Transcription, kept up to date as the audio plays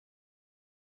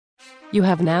You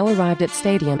have now arrived at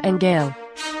Stadium and Gale.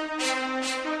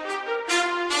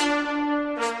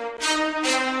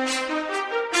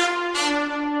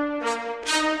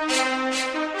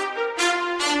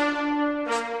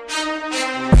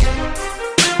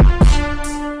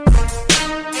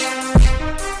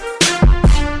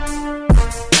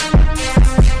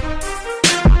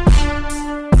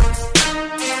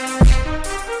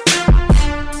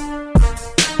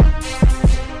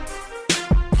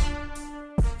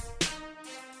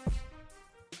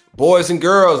 Boys and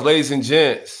girls, ladies and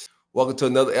gents, welcome to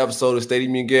another episode of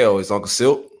Stadium and Gale. It's Uncle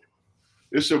Silk.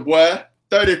 It's your boy,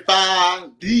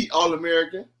 35, the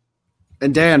All-American.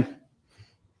 And Dan.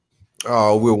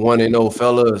 Oh, we're 1-0,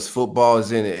 fellas. Football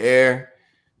is in the air.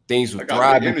 Things were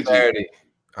thriving Saturday.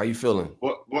 How you feeling?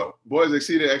 Boys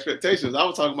exceeded expectations. I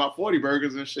was talking about 40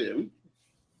 burgers and shit.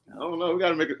 I don't know. We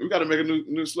gotta make a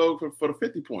new slogan for the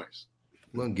 50 points.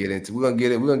 We're gonna get into.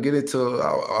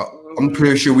 I'm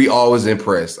pretty sure we all was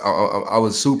impressed. I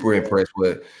was super impressed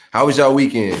with. How was y'all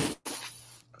weekend?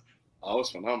 Oh, it was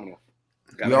phenomenal.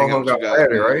 You all hung out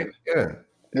Saturday, right?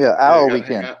 Yeah, our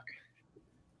weekend.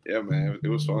 Yeah, man, it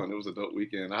was fun. It was a dope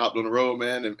weekend. I hopped on the road,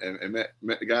 man, and met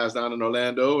the guys down in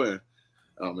Orlando, and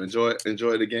enjoyed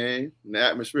the game and the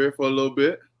atmosphere for a little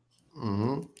bit.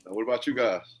 Mm-hmm. What about you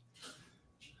guys?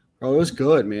 Oh, it was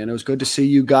good, man. It was good to see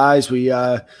you guys.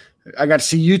 I got to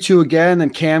see you two again,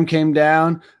 and Cam came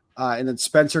down, and then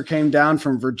Spencer came down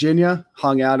from Virginia,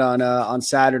 hung out on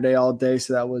Saturday all day.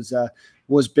 So that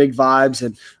was big vibes.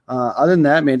 And other than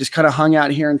that, man, just kind of hung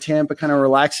out here in Tampa, kind of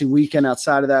relaxing weekend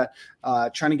outside of that,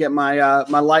 trying to get my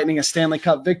Lightning a Stanley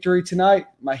Cup victory tonight.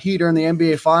 My Heat are in the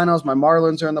NBA Finals. My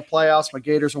Marlins are in the playoffs. My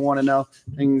Gators are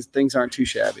 1-0. Things aren't too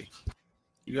shabby.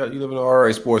 You live in an all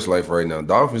right sports life right now.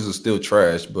 Dolphins are still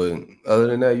trash, but other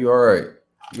than that, you're all right.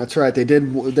 That's right. They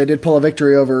did pull a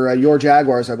victory over your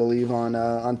Jaguars, I believe,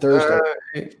 on Thursday.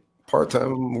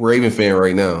 Part-time Raven fan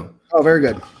right now. Oh, very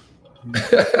good.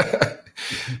 I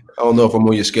don't know if I'm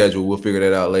on your schedule. We'll figure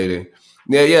that out later.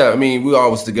 Yeah. I mean, we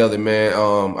always together, man.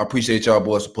 I appreciate y'all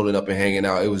boys for pulling up and hanging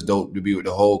out. It was dope to be with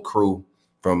the whole crew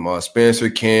from Spencer,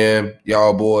 Cam,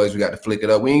 y'all boys. We got to flick it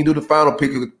up. We ain't do the final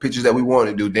pictures that we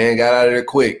wanted to do. Dan got out of there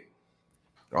quick.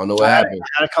 I don't know what happened. I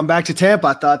had to come back to Tampa.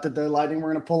 I thought that the Lightning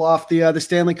were going to pull off the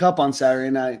Stanley Cup on Saturday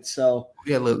night. So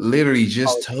yeah, literally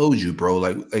just told you, bro.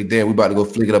 Like, Dan, we about to go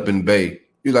flick it up in the Bay.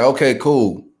 You're like, okay,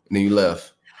 cool, and then you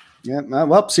left. Yeah.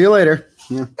 Well, see you later.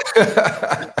 Yeah.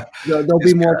 There'll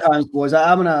be more times, boys.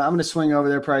 I'm gonna swing over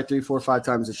there probably 3, 4, 5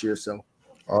 times this year. So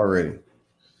already.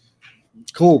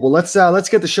 Cool. Well, let's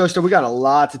get the show started. We got a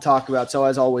lot to talk about. So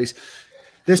as always,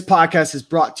 this podcast is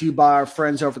brought to you by our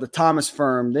friends over the Thomas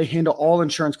Firm. They handle all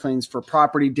insurance claims for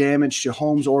property damage to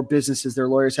homes or businesses. Their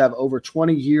lawyers have over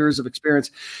 20 years of experience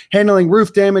handling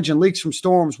roof damage and leaks from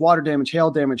storms, water damage,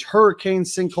 hail damage,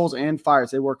 hurricanes, sinkholes, and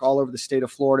fires. They work all over the state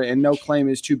of Florida, and no claim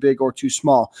is too big or too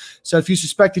small. So if you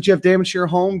suspect that you have damage to your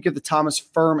home, give the Thomas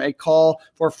Firm a call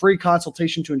for a free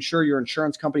consultation to ensure your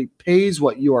insurance company pays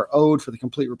what you are owed for the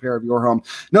complete repair of your home.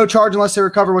 No charge unless they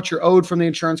recover what you're owed from the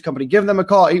insurance company. Give them a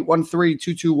call,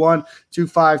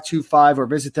 813-221-2525, or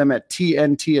visit them at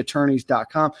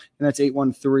tntattorneys.com, and that's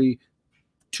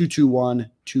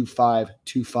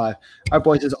 813-221-2525. All right,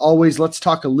 boys, as always, let's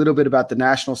talk a little bit about the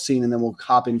national scene, and then we'll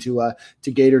hop into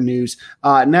to Gator news.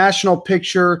 National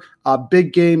picture,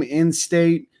 big game in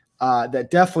state. That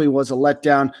definitely was a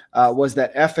letdown, was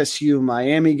that FSU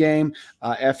Miami game.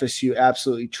 FSU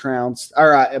absolutely trounced,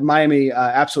 Miami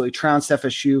absolutely trounced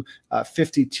FSU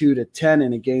 52-10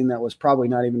 in a game that was probably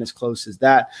not even as close as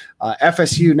that.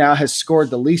 FSU now has scored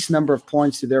the least number of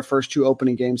points to their first 2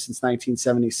 opening games since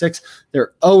 1976.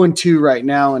 They're 0-2 right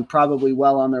now, and probably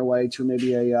well on their way to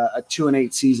maybe a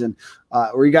 2-8 season.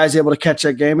 Were you guys able to catch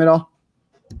that game at all?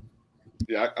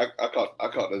 Yeah, I caught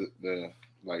the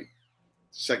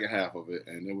second half of it,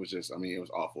 and it was just, it was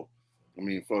awful.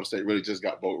 Florida State really just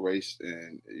got boat raced,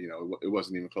 and it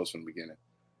wasn't even close from the beginning.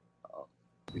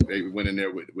 They went in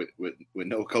there with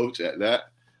no coach at that.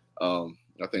 I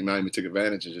think Miami took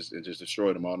advantage and just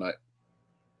destroyed them all night.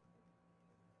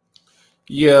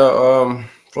 Yeah,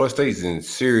 Florida State's in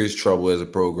serious trouble as a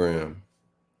program.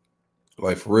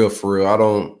 Like for real. I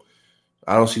don't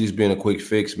see this being a quick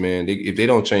fix, man. If they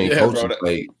don't change coaches,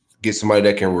 get somebody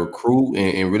that can recruit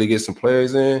and really get some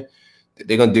players in,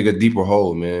 they're gonna dig a deeper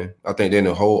hole, man. I think they're in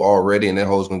a hole already, and that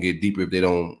hole's gonna get deeper if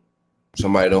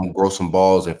somebody don't grow some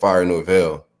balls and fire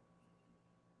Norvell.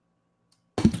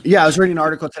 Yeah, I was reading an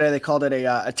article today. They called it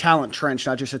a talent trench,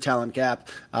 not just a talent gap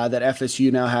that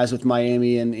FSU now has with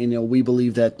Miami, and we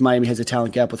believe that Miami has a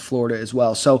talent gap with Florida as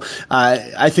well. So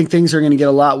I think things are going to get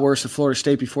a lot worse at Florida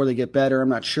State before they get better. I'm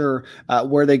not sure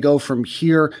where they go from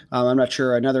here. I'm not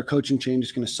sure another coaching change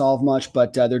is going to solve much,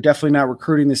 but they're definitely not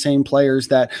recruiting the same players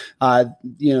that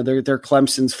they're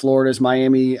Clemson's, Florida's,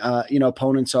 Miami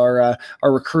opponents are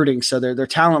recruiting. So their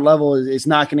talent level is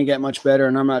not going to get much better,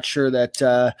 and I'm not sure that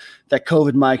that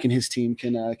COVID Mike and his team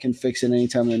can fix it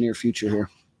anytime in the near future here.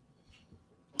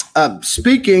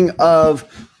 Speaking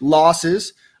of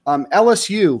losses,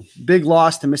 LSU, big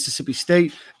loss to Mississippi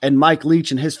State, and Mike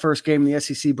Leach in his first game in the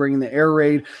SEC bringing the air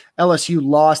raid. LSU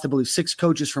lost, I believe, 6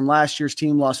 coaches from last year's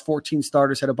team, lost 14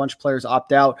 starters, had a bunch of players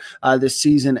opt out this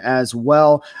season as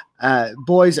well.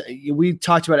 Boys, we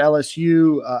talked about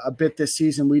LSU a bit this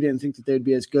season. We didn't think that they would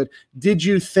be as good. Did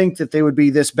you think that they would be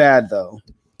this bad, though?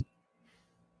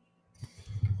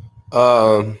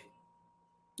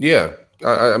 Yeah.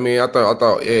 I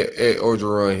thought Ed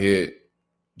Orgeron hit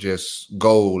just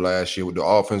gold last year with the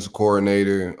offensive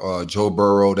coordinator, Joe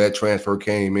Burrow. That transfer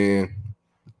came in.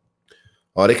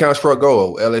 They kind of struck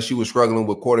gold. LSU was struggling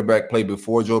with quarterback play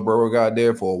before Joe Burrow got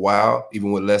there for a while,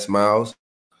 even with Les Miles.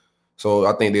 So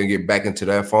I think they'll get back into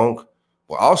that funk.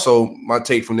 But also, my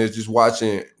take from this, just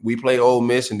watching, we play Ole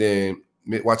Miss and then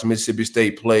watching Mississippi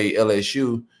State play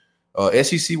LSU,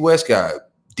 SEC West got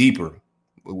deeper.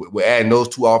 We're adding those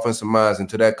 2 offensive minds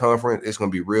into that conference. It's going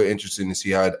to be real interesting to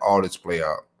see how all this play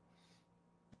out.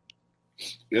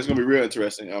 It's going to be real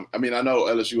interesting. I know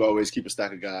LSU always keep a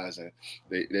stack of guys, and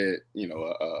they're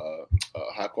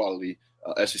a high quality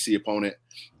SEC opponent.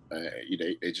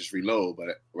 They just reload, but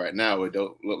right now it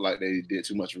don't look like they did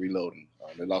too much reloading.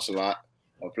 They lost a lot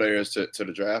of players to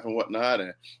the draft and whatnot,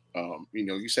 and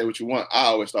you say what you want. I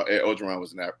always thought Ed Orgeron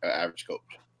was an average coach.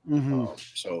 Mm-hmm.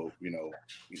 So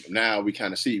now we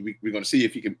kind of see we're going to see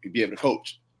if he can be able to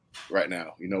coach right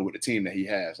now. With the team that he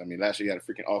has. I mean, last year he had a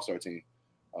freaking all-star team.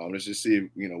 Let's just see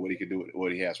what he can do with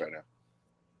what he has right now.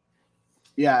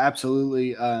 Yeah,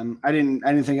 absolutely. I didn't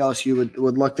think LSU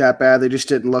would look that bad. They just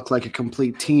didn't look like a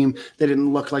complete team. They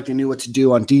didn't look like they knew what to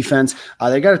do on defense.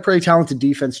 They got a pretty talented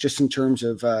defense just in terms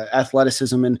of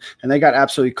athleticism, and they got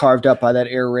absolutely carved up by that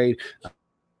air raid.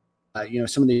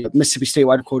 Some of the Mississippi State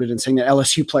wide quoted in saying that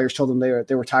LSU players told them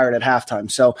they were tired at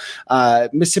halftime. So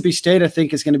Mississippi State, I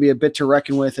think, is going to be a bit to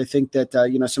reckon with. I think that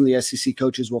some of the SEC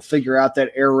coaches will figure out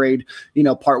that air raid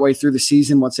partway through the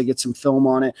season once they get some film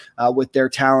on it with their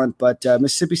talent. But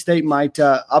Mississippi State might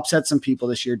upset some people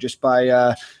this year just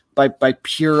by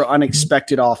pure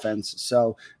unexpected offense.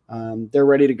 So they're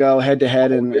ready to go head to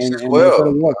head and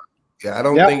well. Yeah,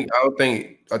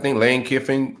 I think Lane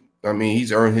Kiffin. I mean,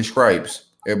 he's earned his stripes.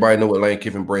 Everybody know what Lane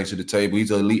Kiffin brings to the table.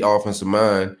 He's an elite offensive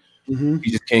mind. Mm-hmm.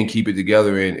 He just can't keep it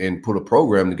together and put a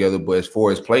program together. But as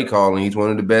far as play calling, he's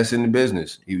one of the best in the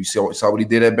business. You saw what he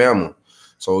did at Bama.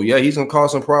 So, yeah, he's going to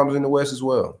cause some problems in the West as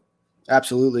well.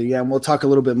 Absolutely, yeah, and we'll talk a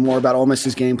little bit more about Ole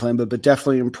Miss's game plan, but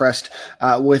definitely impressed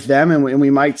with them, and we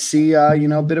might see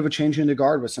a bit of a change in the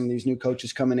guard with some of these new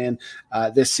coaches coming in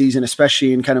this season,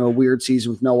 especially in kind of a weird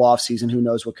season with no off season. Who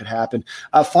knows what could happen?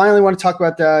 Finally, I want to talk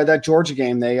about that Georgia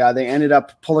game. They ended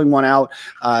up pulling one out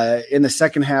in the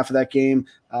second half of that game.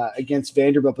 Against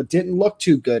Vanderbilt, but didn't look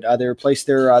too good. They replaced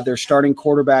their starting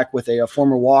quarterback with a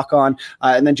former walk-on,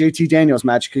 and then JT Daniels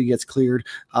magically gets cleared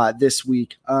this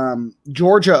week.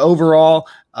 Georgia overall,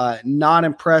 not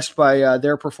impressed by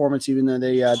their performance, even though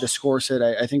the score said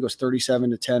I think it was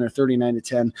 37-10 or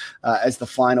 39-10 as the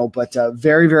final, but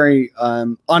very, very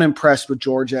unimpressed with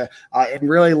Georgia, and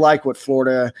really like what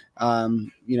Florida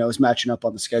is matching up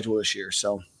on the schedule this year.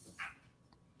 So.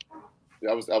 Yeah,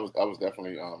 I was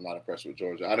definitely not impressed with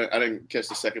Georgia. I didn't catch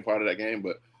the second part of that game,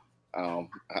 but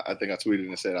I think I tweeted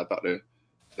and said I thought that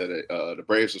the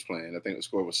Braves was playing. I think the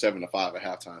score was 7-5 at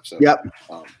halftime. So yep.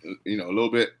 A little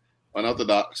bit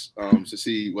unorthodox to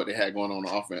see what they had going on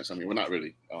offense. I mean, we're not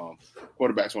really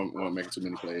quarterbacks weren't making too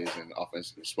many plays, and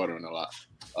offense was sputtering a lot.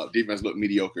 Defense looked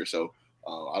mediocre, so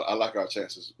I like our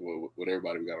chances with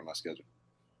everybody we got on our schedule.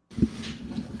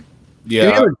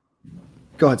 Yeah.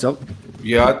 Go ahead, Zoe.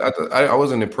 Yeah, I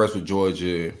wasn't impressed with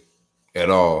Georgia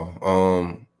at all.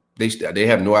 They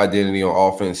have no identity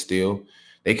on offense still.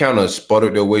 They kind of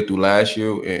sputtered their way through last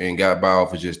year and got by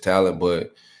off of just talent.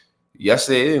 But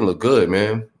yesterday, it didn't look good,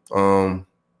 man.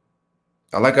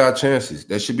 I like our chances.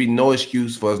 There should be no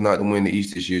excuse for us not to win the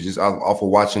East this year. Just off of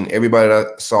watching everybody that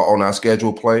I saw on our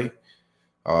schedule play.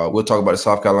 We'll talk about the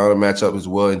South Carolina matchup as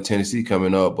well in Tennessee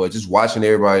coming up. But just watching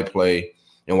everybody play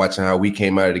and watching how we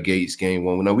came out of the gates game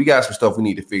one. Now, we got some stuff we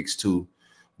need to fix too.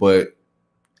 But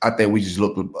I think we just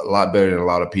look a lot better than a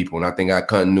lot of people. And I think our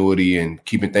continuity and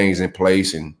keeping things in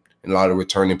place and a lot of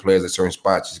returning players at certain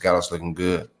spots just got us looking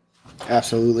good.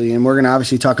 Absolutely. And we're going to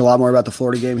obviously talk a lot more about the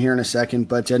Florida game here in a second,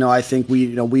 but I think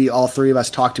we all three of us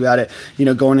talked about it,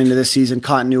 going into this season,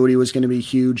 continuity was going to be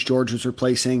huge. George was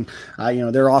replacing,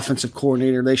 their offensive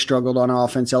coordinator. They struggled on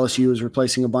offense. LSU was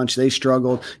replacing a bunch. They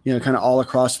struggled, kind of all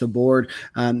across the board.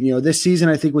 This season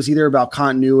I think was either about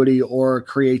continuity or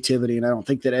creativity. And I don't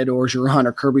think that Ed Orgeron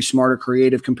or Kirby Smart are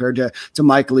creative compared to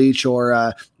Mike Leach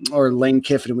or Lane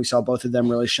Kiffin. And we saw both of them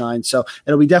really shine. So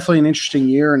it'll be definitely an interesting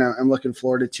year. And I'm looking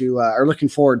forward to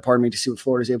see what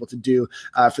Florida is able to do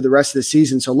for the rest of the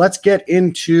season. So let's get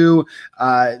into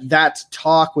that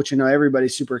talk, which I know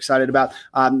everybody's super excited about.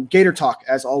 Gator Talk,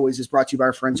 as always, is brought to you by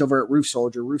our friends over at Roof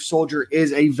Soldier. Roof Soldier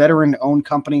is a veteran-owned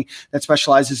company that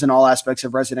specializes in all aspects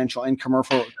of residential and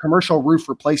commercial roof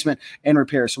replacement and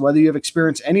repair. So whether you have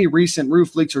experienced any recent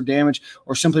roof leaks or damage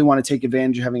or simply want to take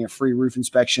advantage of having a free roof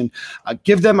inspection,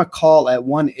 give them a call at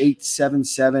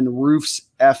 1-877-ROOFS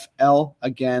FL.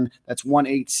 Again, that's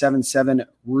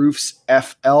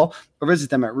 1-877-ROOFS-FL, or visit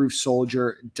them at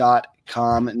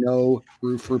roofsoldier.com. No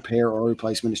roof repair or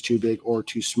replacement is too big or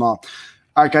too small.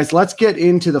 All right, guys, let's get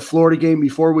into the Florida game.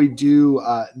 Before we do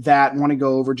that, I want to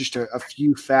go over just a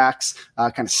few facts,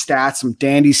 kind of stats, some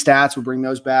dandy stats. We'll bring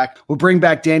those back. We'll bring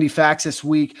back dandy facts this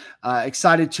week.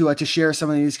 Excited to share some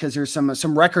of these because there's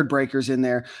some record breakers in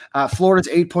there. Florida's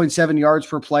 8.7 yards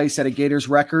per play set a Gators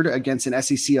record against an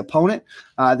SEC opponent.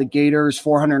 The Gators'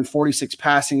 446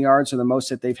 passing yards are the most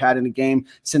that they've had in a game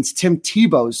since Tim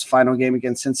Tebow's final game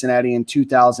against Cincinnati in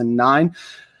 2009.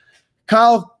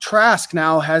 Kyle Trask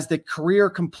now has the career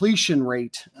completion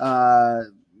rate.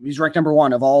 He's ranked number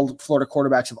one of all Florida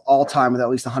quarterbacks of all time with at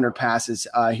least 100 passes.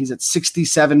 He's at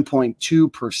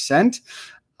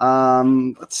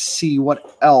 67.2%. Let's see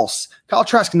what else. Kyle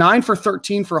Trask, 9 for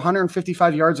 13 for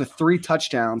 155 yards with 3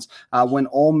 touchdowns when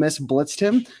Ole Miss blitzed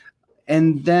him.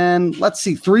 And then let's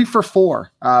see, 3 for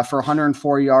 4 for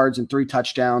 104 yards and 3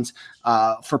 touchdowns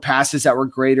for passes that were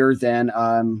greater than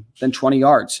 20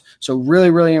 yards. So really,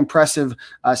 really impressive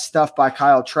stuff by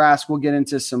Kyle Trask. We'll get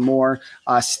into some more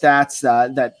stats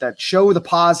that show the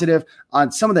positive on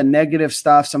some of the negative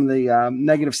stuff, some of the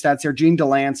negative stats there. Gene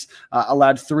DeLance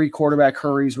allowed 3 quarterback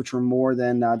hurries, which were more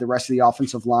than the rest of the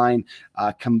offensive line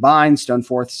combined. Stone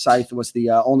Forsythe was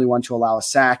the only one to allow a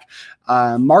sack.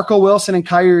 Marco Wilson and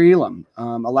Kyrie Elam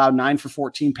allowed 9 for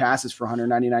 14 passes for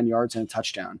 199 yards and a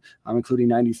touchdown, including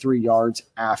 93 yards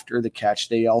after the catch.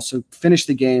 They also finished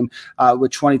the game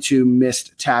with 22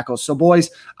 missed tackles. So, boys,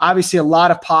 obviously a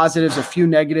lot of positives, a few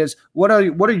negatives. What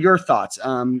are your thoughts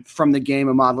from the game,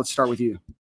 Ahmad? Let's start with you.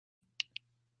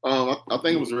 I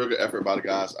think it was a real good effort by the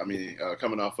guys. I mean,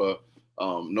 coming off of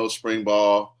no spring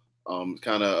ball,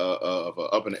 kind of an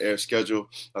up in the air schedule.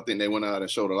 I think they went out and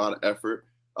showed a lot of effort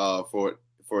for it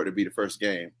to be the first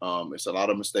game. It's a lot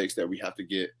of mistakes that we have to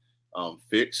get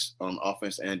fixed on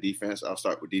offense and defense. I'll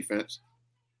start with defense.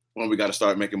 We got to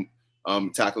start making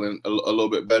tackling a little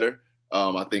bit better.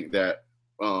 I think that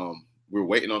we're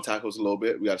waiting on tackles a little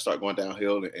bit. We got to start going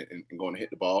downhill and going to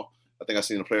hit the ball. I think I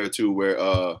seen a play or two where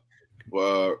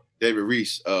David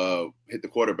Reese hit the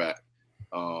quarterback.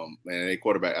 And a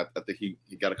quarterback, I think he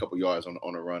got a couple yards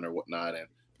on a run or whatnot. And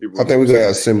I think we're gonna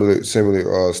have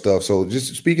similar stuff. So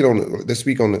just speaking on let's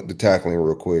speak on the tackling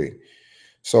real quick.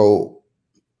 So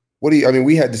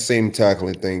we had the same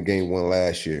tackling thing game 1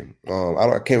 last year.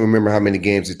 I can't remember how many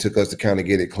games it took us to kind of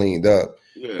get it cleaned up.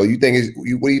 Yeah. But what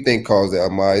do you think caused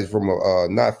that? Is from a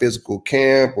not physical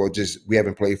camp or just we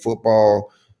haven't played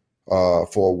football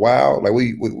for a while? Like what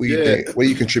do you think? What do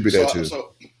you contribute that to?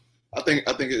 So I think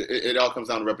it all comes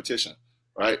down to repetition,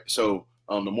 right? So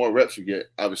the more reps you get,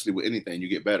 obviously with anything, you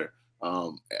get better.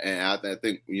 And I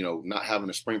think not having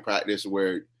a spring practice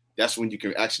where that's when you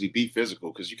can actually be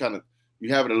physical because you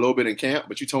have it a little bit in camp,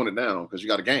 but you tone it down because you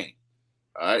got a game.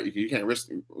 All right, you can't risk,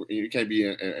 you can't be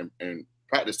in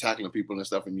practice tackling people and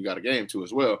stuff, and you got a game too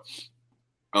as well.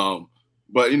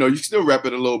 But you still rep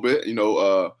it a little bit.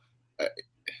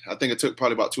 I think it took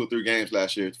probably about 2 or 3 games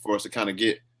last year for us to kind of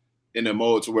get in the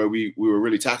mode to where we were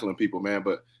really tackling people, man.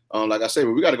 But like I said,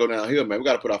 we got to go downhill, man. We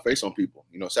got to put our face on people.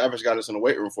 Savage got us in the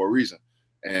weight room for a reason,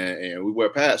 and we wear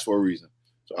pads for a reason.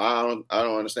 So I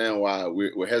don't understand why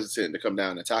we're hesitant to come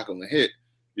down and tackle and hit.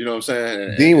 You know what I'm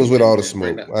saying? Dean was with all the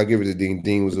smoke. I give it to Dean.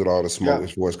 Dean was with all the smoke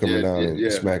as far as coming down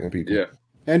and smacking people. Yeah,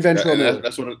 and Ventrell.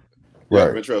 That's what.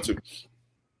 Right, Ventrell too.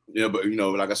 Yeah, but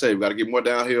like I said, we got to get more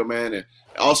downhill, man, and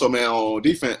also, man, on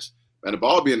defense, man, the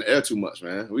ball be in the air too much,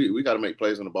 man. We got to make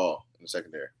plays on the ball in the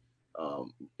secondary.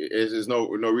 There's no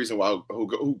reason why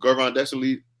who Gervon Dexter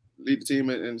lead the team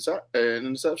in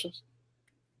interceptions.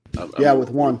 With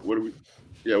one. What are we?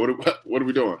 Yeah, what are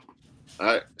we doing? All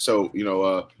right. So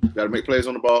got to make plays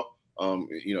on the ball.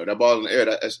 That ball in the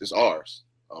air, it's ours.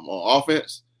 On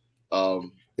offense,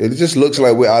 it just looks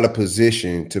like we're out of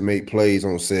position to make plays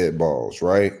on said balls,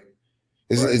 right?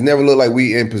 It's never looked like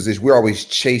we in position. We're always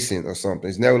chasing or something.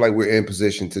 It's never like we're in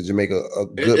position to just make a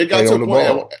good play on the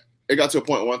ball. It got to a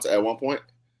point at one point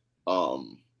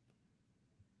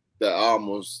that I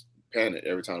almost panicked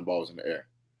every time the ball was in the air.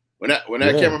 When that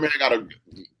cameraman got to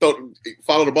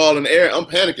follow the ball in the air, I'm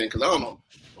panicking because I don't know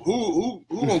who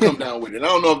gonna come down with it. I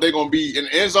don't know if they're gonna be in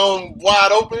the end zone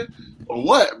wide open or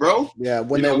what, bro. Yeah,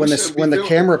 when the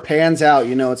camera pans out,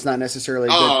 it's not necessarily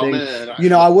a good thing.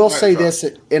 Man, I will say this,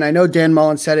 and I know Dan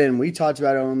Mullen said it, and we talked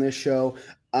about it on this show.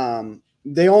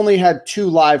 They only had two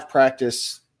live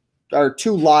practices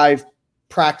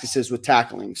with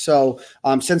tackling. So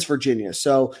since Virginia.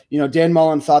 So, Dan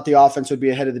Mullen thought the offense would be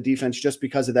ahead of the defense just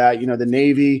because of that. The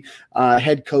Navy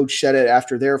head coach said it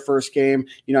after their first game.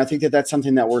 I think that's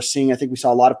something that we're seeing. I think we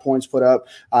saw a lot of points put up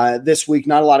this week.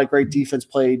 Not a lot of great defense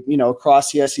played,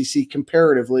 across the SEC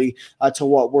comparatively to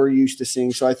what we're used to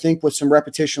seeing. So I think with some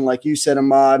repetition, like you said,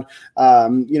 Ahmad, I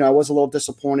was a little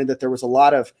disappointed that there was a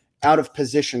lot of out of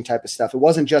position type of stuff. It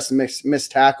wasn't just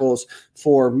missed tackles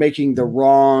for making the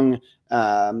wrong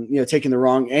taking the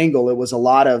wrong angle. It was a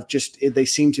lot of they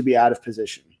seemed to be out of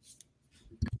position.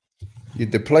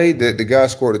 The play that the guy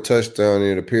scored a touchdown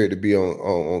and it appeared to be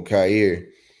on Kaiir.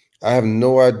 I have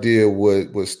no idea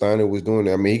what Steiner was doing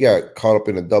there. I mean, he got caught up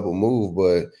in a double move,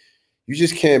 but you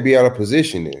just can't be out of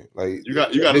position there. Like you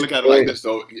got to look at it like this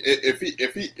though.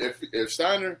 If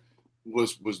Steiner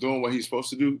was doing what he's supposed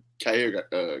to do, Kaiir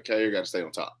got to stay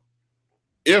on top.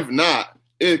 If not,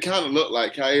 it kind of looked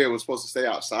like Kaiir was supposed to stay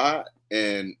outside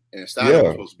and Steiner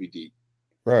was supposed to be deep.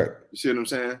 Right. You see what I'm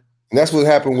saying? And that's what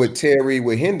happened with Terry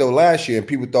with Hendo last year, and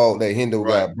people thought that Hendo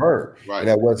got burnt. Right. And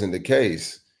that wasn't the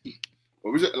case.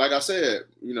 Well, like I said,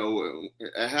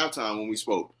 at halftime when we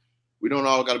spoke, we don't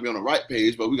all got to be on the right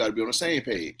page, but we got to be on the same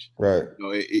page. Right.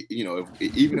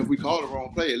 Even if we call the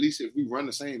wrong play, at least if we run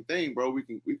the same thing, bro, we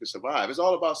can survive. It's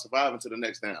all about surviving to the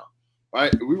next down,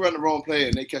 right? If we run the wrong play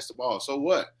and they catch the ball, so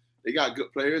what? They got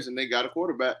good players and they got a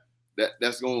quarterback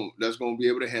that's going to be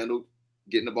able to handle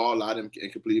getting the ball out and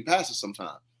completing passes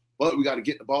sometimes. But we got to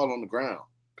get the ball on the ground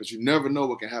because you never know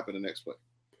what can happen the next play.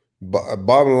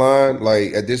 Bottom line,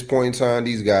 like at this point in time,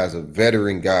 these guys are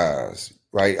veteran guys,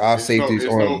 right? Our safeties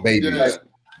aren't babies.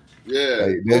 Yeah.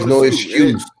 Like, there's no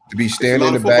excuse to be standing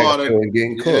in the backfield and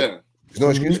getting cooked. Yeah. There's no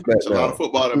excuse for that. There's a lot of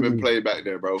football that been played back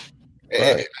there, bro.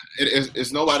 Right.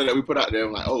 It's nobody that we put out there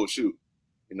and like, oh, shoot.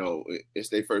 It's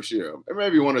their first year.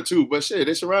 Maybe one or two, but shit,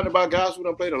 they're surrounded by guys who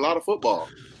done played a lot of football.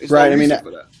 It's right. No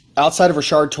for that. Outside of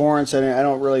Rashard Torrance, and I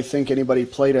don't really think anybody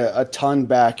played a ton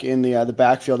back in the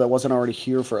backfield that wasn't already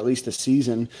here for at least a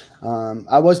season.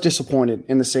 I was disappointed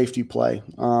in the safety play.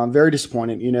 Very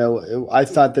disappointed. I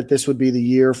thought that this would be the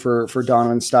year for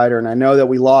Donovan Steiner, and I know that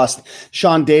we lost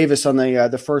Sean Davis on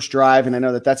the first drive, and I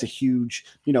know that that's a huge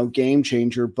game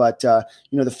changer. But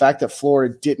the fact that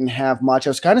Florida didn't have much, I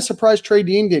was kind of surprised Trey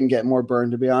Dean didn't get more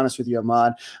burn. To be honest with you,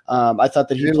 Ahmad, I thought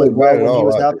that he played well when he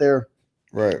was out there.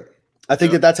 Right. I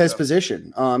think that's his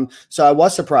position. So I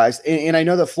was surprised. And I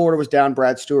know that Florida was down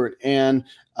Brad Stewart and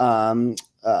 6,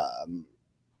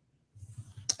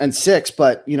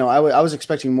 but I was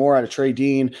expecting more out of Trey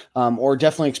Dean, or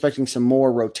definitely expecting some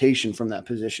more rotation from that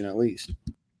position at least.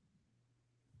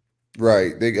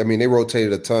 Right. They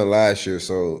rotated a ton last year,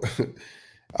 so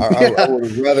I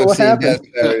would rather see that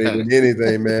Saturday than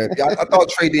anything, man. I thought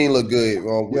Trey Dean looked good.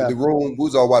 The room, we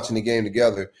was all watching the game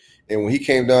together. And when he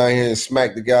came down here and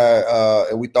smacked the guy,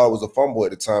 and we thought it was a fumble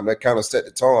at the time, that kind of set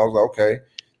the tone. I was like, okay,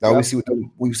 now we see what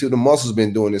the muscles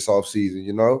been doing this offseason,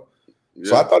 Yeah.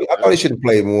 So I thought he should have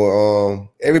played more.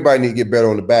 Everybody need to get better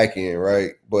on the back end,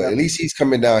 right? But at least he's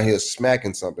coming down here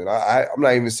smacking something. I'm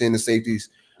not even seeing the safeties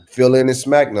fill in and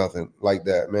smack nothing like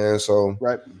that, man. So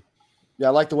right. Yeah, I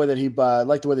like the way that he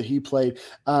played.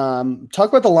 Talk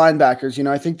about the linebackers.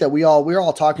 I think that we were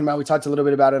all talking about. We talked a little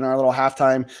bit about it in our little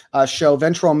halftime show.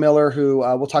 Ventrell Miller, who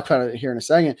we'll talk about it here in a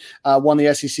second, won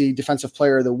the SEC Defensive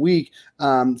Player of the Week.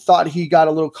 Thought he got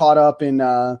a little caught up in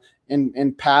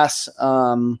pass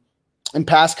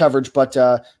coverage, but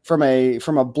from a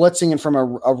blitzing and from a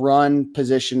run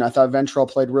position, I thought Ventrell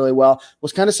played really well.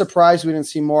 Was kind of surprised we didn't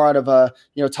see more out of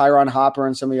Tyron Hopper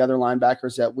and some of the other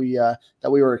linebackers that we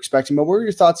were expecting. But what were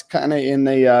your thoughts kind of in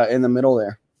the middle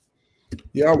there?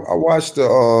 Yeah, I watched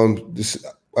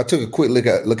I took a quick look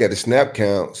at the snap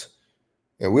counts,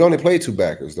 and we only played 2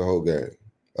 backers the whole game.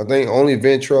 I think only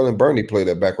Ventrell and Bernie played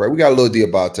that back right. We got a little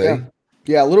Diabate.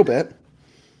 Yeah, a little bit.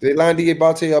 They line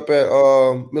Diabate up at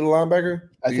middle linebacker?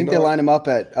 I think they line him up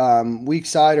at weak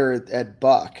side or at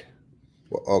Buck.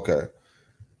 Well, okay.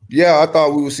 Yeah, I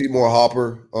thought we would see more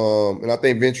Hopper. And I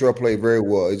think Ventura played very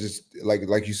well. It's just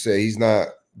like you said, he's not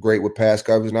great with pass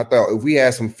coverage. And I thought if we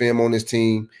had some film on this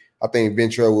team, I think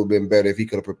Ventura would have been better if he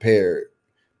could have prepared,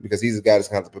 because he's a guy that's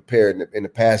going to have to prepare in the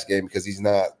pass game, because he's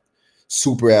not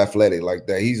super athletic like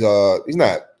that. He's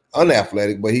not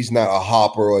unathletic, but he's not a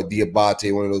Hopper or a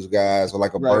Diabate, one of those guys, or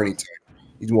like a Bernie type.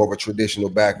 He's more of a traditional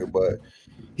backer, but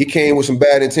he came with some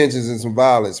bad intentions and some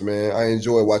violence, man. I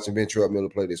enjoyed watching Ventura Miller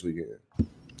play this weekend.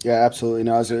 Yeah, absolutely.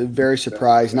 No, I was very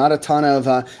surprised. Not a ton of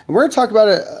and we're going to talk about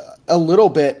it a little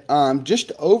bit.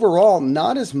 Just overall,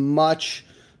 not as much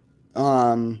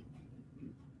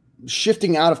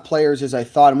shifting out of players as I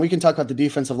thought. And we can talk about the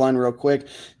defensive line real quick.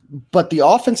 But the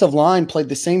offensive line played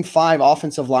the same 5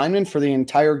 offensive linemen for the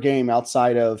entire game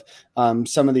outside of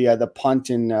some of the punt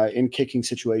and in kicking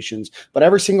situations. But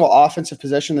every single offensive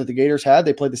possession that the Gators had,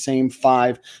 they played the same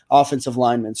 5 offensive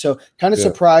linemen. So kind of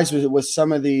surprised with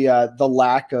some of the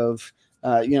lack of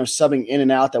subbing in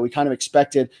and out that we kind of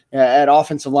expected at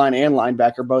offensive line and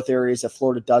linebacker, both areas that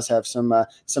Florida does have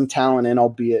some talent in,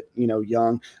 albeit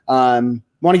young.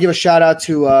 Want to give a shout out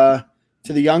to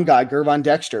the young guy, Gervon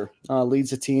Dexter, leads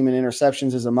the team in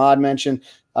interceptions, as Ahmad mentioned.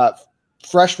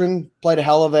 Freshman played a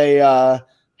hell of a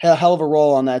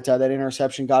role on that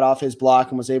interception, got off his block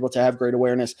and was able to have great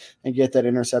awareness and get that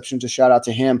interception. Just shout out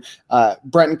to him.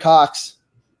 Brenton Cox,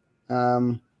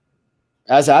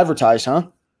 as advertised, huh?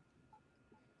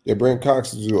 Yeah, Brenton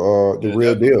Cox is the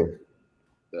real deal.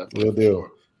 Definitely. Real deal.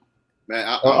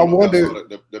 Man, I wonder.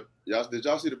 Did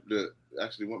y'all see the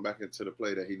actually went back into the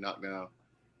play that he knocked down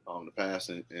the pass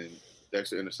and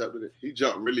Dexter intercepted it? He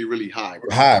jumped really, really high.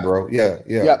 Bro. High, bro. Yeah.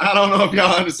 I don't know if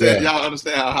y'all understand. Y'all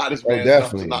understand how high this man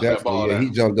definitely. That ball he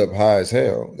jumped up high as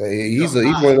hell. He's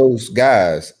one of those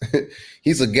guys.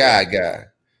 He's a guy.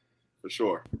 For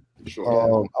sure.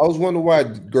 I was wondering why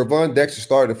Gervon Dexter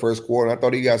started the first quarter. And I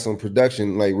thought he got some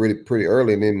production really pretty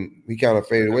early, and then he kind of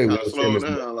faded away. Slowed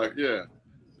down, Did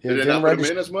they not put him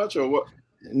in as much, or what?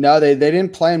 No, they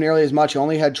didn't play him nearly as much. He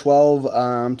only had 12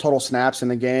 total snaps in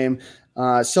the game.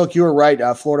 Silk, you were right.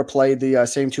 Florida played the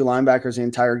same 2 linebackers the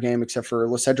entire game, except for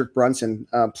LaCedric Brunson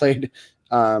played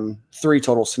 3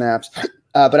 total snaps.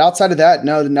 But outside of that,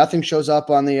 no, nothing shows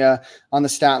up on the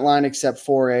stat line except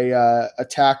for a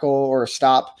tackle or a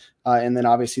stop, and then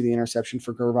obviously the interception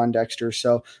for Gervon Dexter.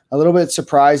 So a little bit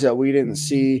surprised that we didn't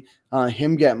see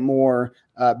him get more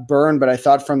burn, but I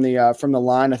thought from the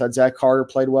line, I thought Zach Carter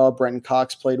played well, Brenton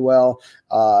Cox played well,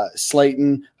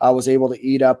 Slayton was able to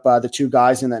eat up the 2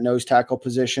 guys in that nose tackle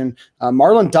position.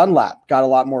 Marlon Dunlap got a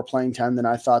lot more playing time than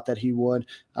I thought that he would,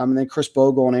 and then Chris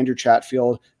Bogle and Andrew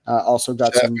Chatfield also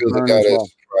got some burn as well.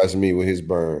 Surprised me with his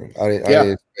burn. I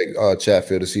didn't expect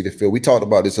Chatfield to see the field. We talked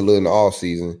about this a little in the off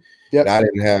season. Yep. I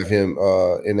didn't have him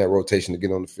in that rotation to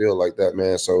get on the field like that,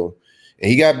 man. So, and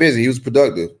he got busy. He was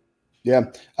productive.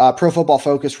 Yeah. Pro Football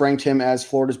Focus ranked him as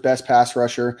Florida's best pass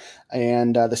rusher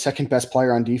and the second best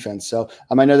player on defense. So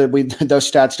I know that those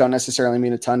stats don't necessarily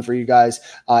mean a ton for you guys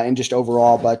and just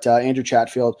overall, but Andrew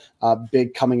Chatfield,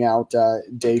 big coming out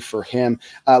day for him.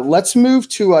 Let's move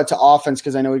to offense,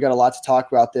 because I know we got a lot to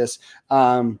talk about this.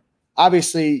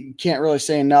 Obviously, you can't really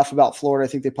say enough about Florida.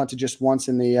 I think they punted just once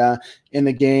in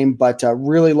the game, but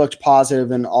really looked positive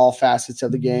in all facets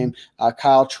of the game.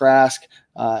 Kyle Trask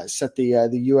set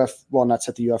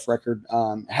the UF record.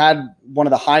 Had one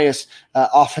of the highest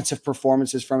offensive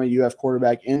performances from a UF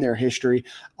quarterback in their history.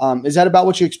 Is that about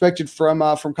what you expected from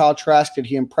Kyle Trask? Did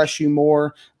he impress you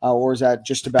more, or is that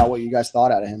just about what you guys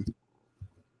thought out of him?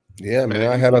 Yeah, man.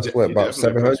 I had us about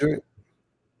 700.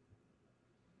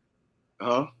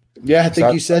 Huh? Yeah, I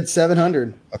think you said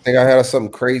 700. I think I had something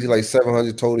crazy like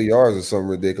 700 total yards or something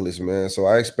ridiculous, man. So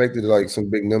I expected like some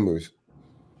big numbers.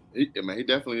 He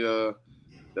definitely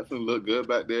looked good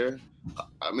back there.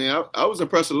 I mean, I was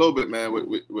impressed a little bit, man,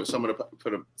 with some of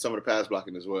the pass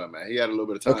blocking as well, man. He had a little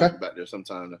bit of time back there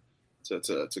sometime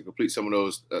to complete some of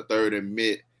those third and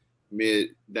mid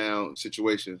down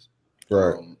situations.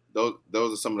 Right. Those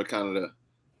are some of the kind of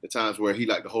the times where he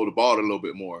liked to hold the ball a little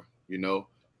bit more,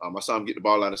 I saw him get the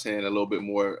ball out of his hand a little bit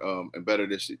more and better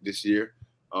this year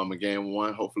in game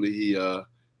 1. Hopefully he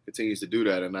continues to do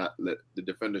that and not let the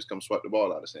defenders come swipe the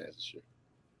ball out of his hands this year.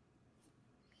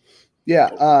 Yeah,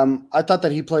 I thought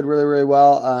that he played really, really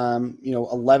well.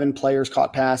 11 players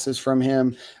caught passes from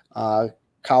him.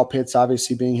 Kyle Pitts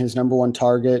obviously being his number 1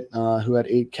 target, who had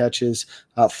 8 catches.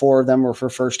 4 of them were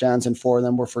for first downs and 4 of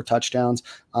them were for touchdowns.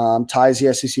 Ties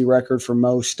the SEC record for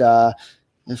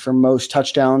most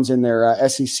touchdowns in their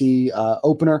SEC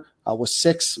opener was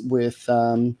 6 with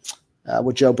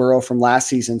Joe Burrow from last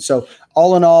season. So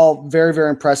all in all, very, very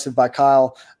impressive by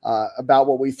Kyle about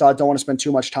what we thought. Don't want to spend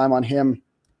too much time on him.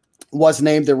 Was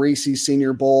named the Reese's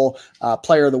Senior Bowl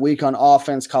Player of the Week on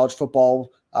offense. College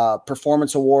Football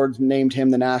Performance Awards named him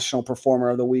the National Performer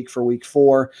of the Week for Week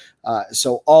 4.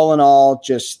 So all in all,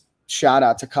 just shout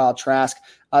out to Kyle Trask.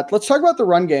 Let's talk about the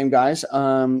run game, guys.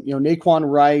 Naquan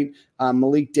Wright,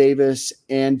 Malik Davis,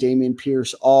 and Dameon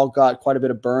Pierce all got quite a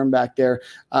bit of burn back there.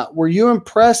 Were you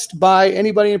impressed by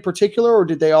anybody in particular, or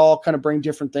did they all kind of bring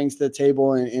different things to the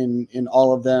table and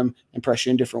all of them impress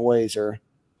you in different ways? Or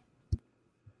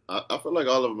I feel like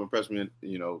all of them impressed me,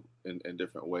 in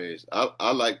different ways.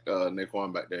 I like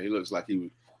Naquan back there. He looks like he was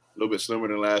a little bit slimmer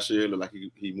than last year. Looked like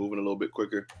he moving a little bit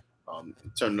quicker,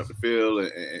 turning up the field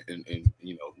and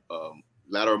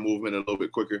lateral movement a little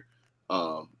bit quicker.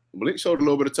 Malik showed a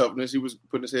little bit of toughness. He was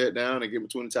putting his head down and getting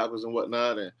between the tackles and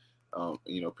whatnot. And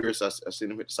Pierce, I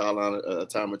seen him hit the sideline a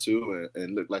time or two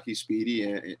and looked like he's speedy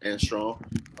and strong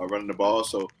running the ball.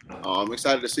 So I'm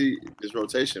excited to see this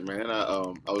rotation, man. I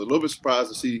was a little bit surprised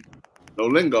to see no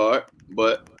Lingard,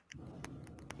 but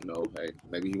hey,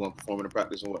 maybe he won't perform in the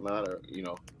practice and whatnot, or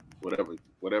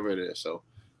whatever it is. So,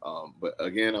 but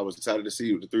again, I was excited to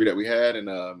see the 3 that we had, and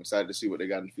I'm excited to see what they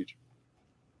got in the future.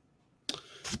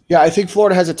 Yeah, I think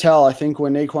Florida has a tell. I think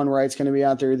when Naquan Wright's going to be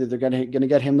out there, either they're going to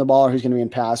get him the ball or he's going to be in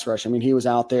pass rush. I mean, he was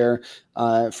out there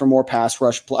for more pass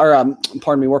rush,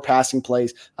 more passing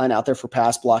plays and out there for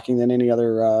pass blocking than any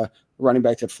other running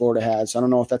back that Florida has. I don't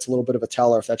know if that's a little bit of a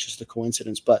tell or if that's just a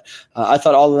coincidence, but I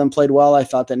thought all of them played well. I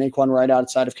thought that Naquan Wright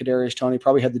outside of Kadarius Toney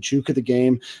probably had the juke of the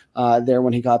game there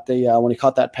when he got when he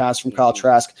caught that pass from Kyle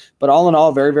Trask. But all in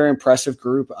all, very, very impressive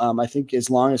group. I think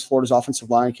as long as Florida's offensive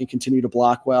line can continue to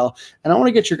block well, and I want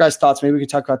to get your guys' thoughts. Maybe we can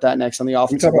talk about that next on the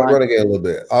offensive line. Talk about running game a little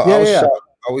bit.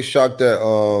 I was shocked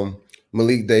that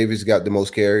Malik Davis got the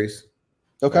most carries.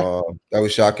 Okay, that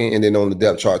was shocking. And then on the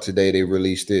depth chart today, they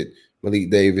released it.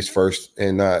 Malik Davis first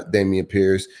and not Dameon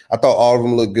Pierce. I thought all of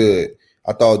them looked good.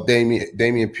 I thought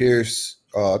Dameon Pierce,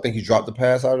 I think he dropped the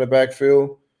pass out of the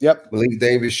backfield. Yep. Malik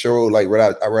Davis showed like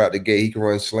right out the gate, he can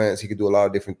run slants. He can do a lot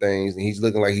of different things. And he's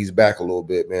looking like he's back a little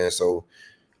bit, man. So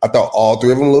I thought all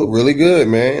 3 of them looked really good,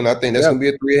 man. And I think that's going to be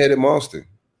a 3-headed monster.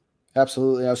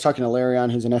 Absolutely. I was talking to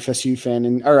Larion, who's an FSU fan,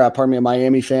 a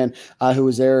Miami fan, who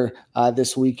was there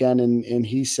this weekend. And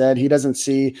he said he doesn't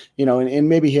see, and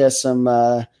maybe he has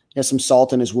some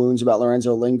salt in his wounds about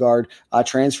Lorenzo Lingard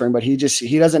transferring, but he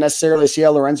doesn't necessarily see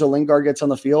how Lorenzo Lingard gets on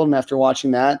the field. And after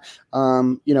watching that,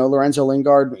 Lorenzo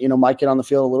Lingard, might get on the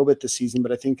field a little bit this season,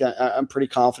 but I think I'm pretty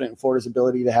confident in Florida's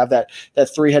ability to have that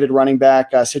 3-headed running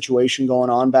back situation going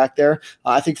on back there.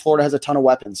 I think Florida has a ton of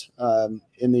weapons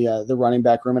in the running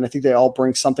back room, and I think they all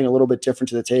bring something a little bit different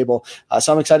to the table.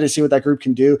 So I'm excited to see what that group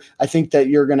can do. I think that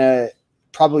you're going to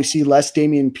probably see less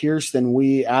Dameon Pierce than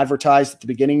we advertised at the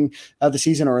beginning of the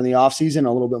season or in the offseason, a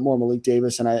little bit more Malik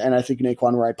Davis, and I think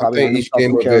Naquan Wright probably each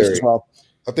game carries as well.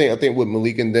 I think with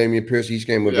Malik and Dameon Pierce, each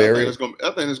game will vary. I think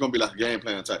it's going to be like a game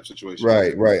plan type situation.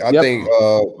 Right. I think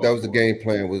that was the game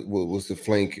plan was to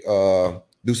flank,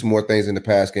 do some more things in the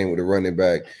pass game with the running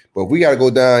back. But if we got to go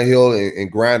downhill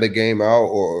and grind the game out,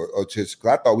 or just,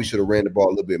 I thought we should have ran the ball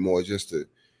a little bit more just to.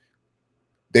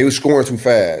 They were scoring too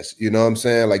fast, you know what I'm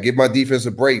saying? Like, give my defense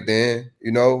a break, Dan.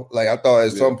 Like I thought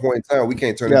at some point in time, we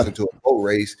can't turn this into a boat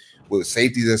race with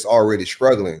safety that's already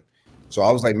struggling. So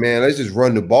I was like, man, let's just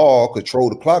run the ball, control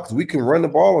the clock, because we can run the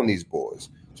ball on these boys.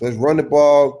 So let's run the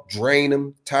ball, drain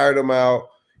them, tire them out.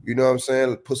 You know what I'm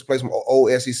saying? Play some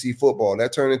old SEC football.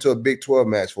 That turned into a Big 12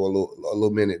 match for a little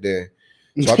minute there.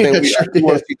 So I think we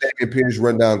want to see Dameon Pierce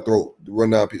run down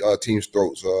teams'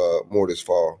 throats more this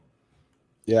fall.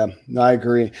 Yeah, no, I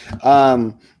agree.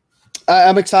 I'm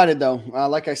excited though.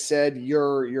 Like I said,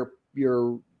 your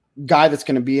guy that's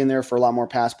going to be in there for a lot more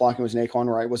pass blocking was Naquan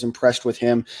Wright. Was impressed with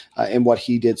him and what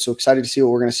he did. So excited to see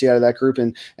what we're going to see out of that group.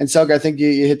 And Selga, I think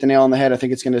you hit the nail on the head. I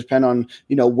think it's going to depend on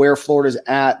where Florida's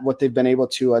at, what they've been able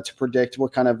to predict,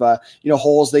 what kind of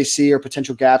holes they see or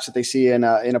potential gaps that they see in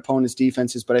opponents'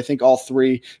 defenses. But I think all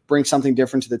 3 bring something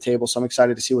different to the table. So I'm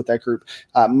excited to see what that group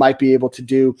might be able to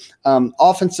do.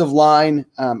 Offensive line,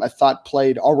 I thought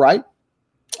played all right.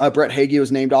 Brett Hagee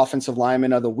was named Offensive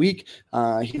Lineman of the Week.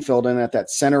 He filled in at that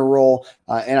center role,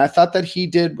 and I thought he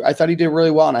did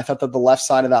really well. And I thought that the left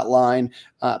side of that line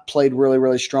played really,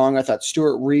 really strong. I thought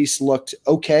Stuart Reese looked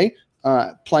okay.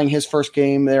 Playing his first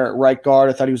game there at right guard.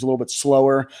 I thought he was a little bit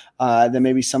slower than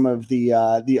maybe some of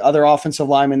the other offensive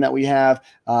linemen that we have.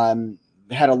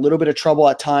 Had a little bit of trouble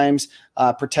at times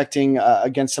protecting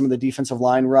against some of the defensive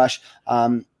line rush.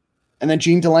 And then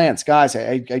Gene DeLance, guys,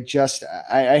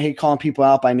 I hate calling people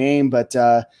out by name, but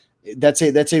that's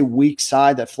a weak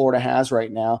side that Florida has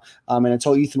right now. And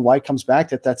until Ethan White comes back,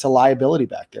 that's a liability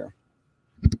back there.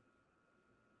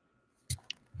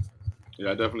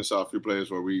 Yeah, I definitely saw a few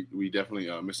players where we definitely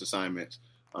missed assignments.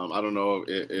 I don't know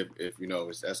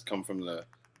if that's come from the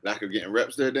lack of getting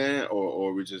reps there, Dan,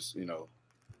 or we just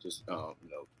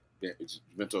it's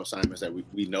mental assignments that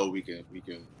we know we can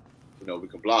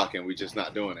block, and we just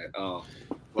not doing it.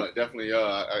 But definitely,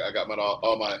 I got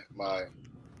all my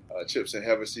chips in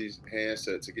Hevessy's hands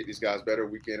to get these guys better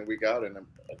week in and week out. And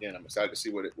I'm excited to see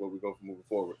where we go from moving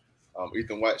forward.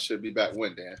 Ethan White should be back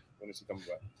when, Dan? When is he coming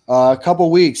back? A couple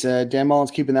weeks. Dan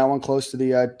Mullen's keeping that one close to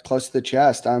the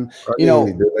chest.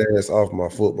 The ass off my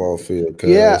football field.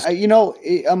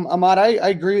 Ahmad, I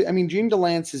agree. I mean, Gene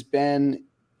DeLance has been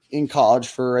in college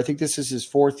for, I think this is his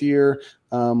fourth year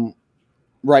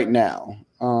right now,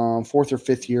 fourth or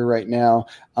fifth year right now.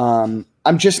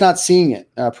 I'm just not seeing it.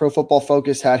 Pro Football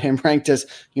Focus had him ranked as,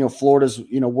 Florida's,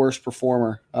 worst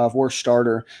performer, worst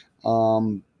starter,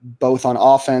 both on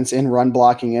offense, in run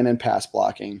blocking, and in pass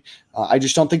blocking. I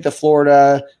just don't think that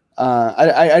Florida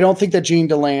I don't think that Gene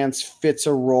DeLance fits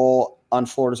a role on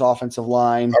Florida's offensive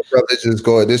line. I'd rather just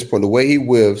go at this point. The way he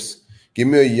whiffs, give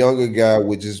me a younger guy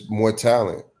with just more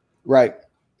talent. Right.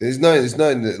 It's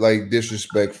nothing like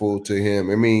disrespectful to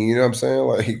him. I mean, you know what I'm saying?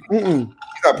 Like he's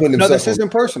not putting himself. No, this isn't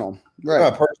personal. Right.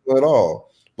 Not personal at all.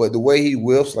 But the way he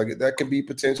whiffs, like that could be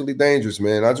potentially dangerous,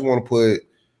 man. I just want to put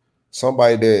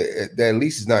somebody that at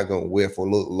least is not going to whiff or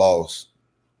look lost.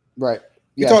 Right.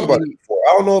 You talked about it before.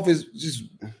 I don't know if it's just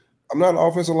I'm not an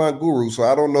offensive line guru, so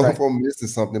I don't know if I'm missing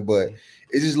something, but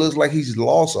it just looks like he's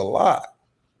lost a lot.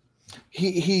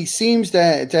 He seems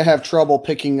to have trouble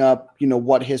picking up,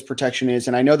 what his protection is.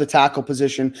 And I know the tackle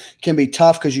position can be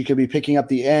tough because you could be picking up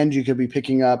the end, you could be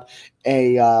picking up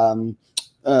a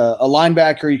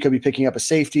linebacker, you could be picking up a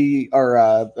safety or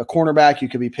a cornerback, you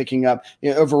could be picking up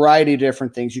a variety of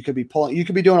different things. You could be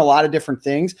doing a lot of different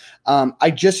things.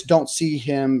 I just don't see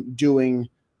him doing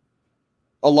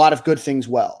a lot of good things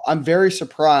well. I'm very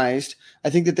surprised. I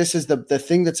think that this is the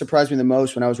thing that surprised me the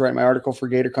most when I was writing my article for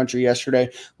Gator Country yesterday,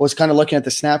 was kind of looking at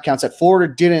the snap counts that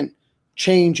Florida didn't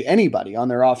change anybody on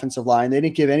their offensive line. They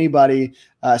didn't give anybody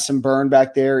some burn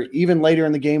back there. Even later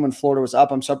in the game when Florida was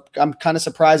up, I'm kind of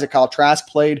surprised that Kyle Trask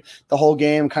played the whole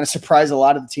game. I'm kind of surprised a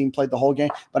lot of the team played the whole game,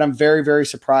 but I'm very, very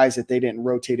surprised that they didn't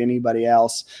rotate anybody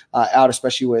else out,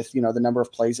 especially with, the number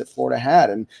of plays that Florida had.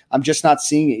 And I'm just not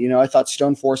seeing it. I thought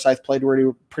Stone Forsythe played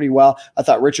pretty well. I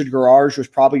thought Richard Garage was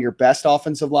probably your best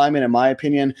offensive lineman, in my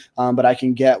opinion. But I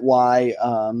can get why,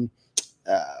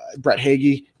 Brett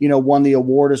Hagee, won the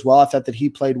award as well. I thought that he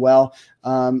played well.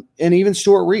 And even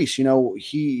Stuart Reese,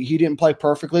 he didn't play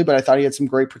perfectly, but I thought he had some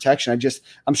great protection.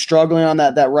 I'm struggling on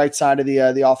that right side of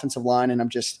the offensive line. And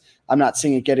I'm not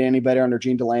seeing it get any better under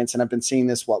Gene DeLance. And I've been seeing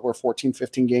this, we're 14,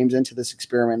 15 games into this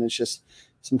experiment. It's just,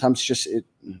 sometimes you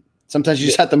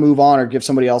just have to move on or give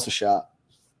somebody else a shot.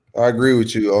 I agree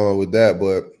with you with that,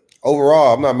 but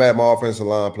overall, I'm not mad at my offensive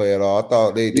line play at all. I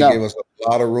thought they gave us a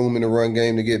lot of room in the run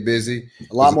game to get busy.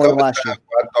 A lot more than last year.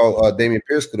 I thought Damian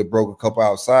Pierce could have broke a couple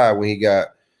outside when he got,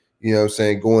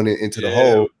 going into the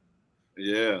hole.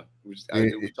 Yeah. We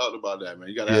talked about that, man.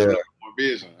 You got to have a little more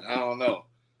vision. I don't know.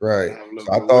 Right.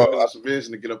 So I thought some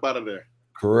vision to get up out of there.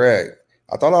 Correct.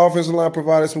 I thought the offensive line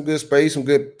provided some good space, some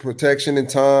good protection and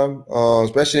time,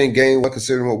 especially in game one,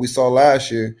 considering what we saw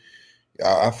last year.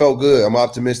 I felt good. I'm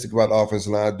optimistic about the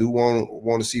offensive line. I do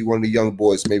want to see one of the young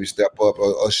boys maybe step up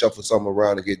or shuffle something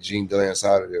around to get Gene DeLance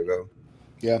out of there, though.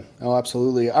 Yeah,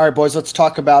 absolutely. All right, boys, let's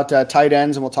talk about tight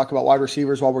ends, and we'll talk about wide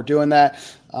receivers while we're doing that.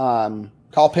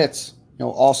 Kyle Pitts,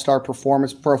 all-star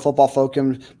performance. Pro Football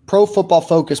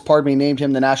Focus, named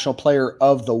him the National Player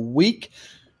of the Week.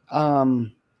 Like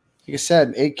I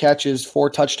said, 8 catches, 4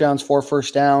 touchdowns, 4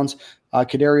 first downs.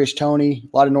 Kadarius Toney,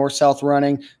 a lot of north-south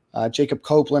running. Jacob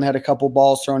Copeland had a couple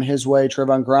balls thrown his way.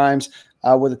 Trevon Grimes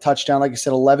with a touchdown. Like I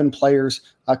said, 11 players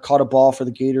caught a ball for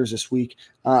the Gators this week.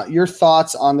 Your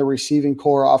thoughts on the receiving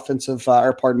core, offensive,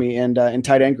 and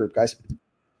tight end group, guys?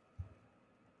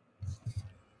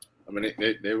 I mean,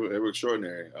 they were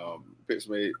extraordinary. Pitts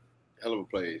made hell of a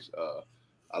plays.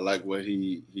 I like what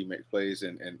he makes plays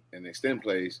and extend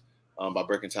plays by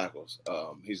breaking tackles.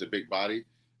 He's a big body,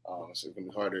 so it's going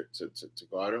to be harder to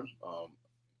guard him.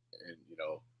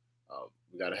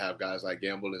 We got to have guys like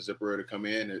Gamble and Zipper to come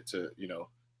in to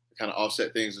kind of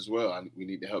offset things as well. We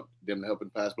need to help them in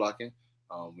pass blocking.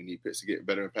 We need Pitts to get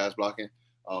better in pass blocking,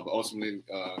 but ultimately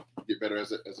get better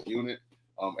as a unit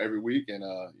every week. And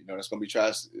that's going to be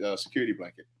Trask's security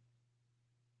blanket.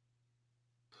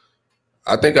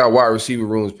 I think our wide receiver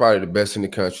room is probably the best in the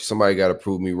country. Somebody got to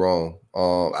prove me wrong.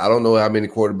 I don't know how many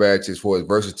quarterbacks, as far as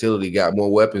versatility, got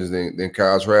more weapons than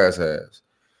Kyle Trask has.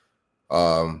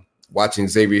 Watching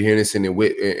Xavier Henderson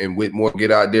and Whitmore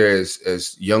get out there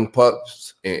as young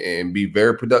pups and be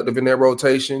very productive in their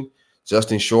rotation.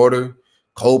 Justin Shorter,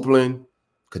 Copeland,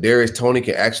 Kadarius Toney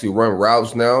can actually run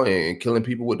routes now and killing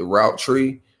people with the route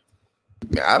tree.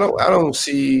 Man, I don't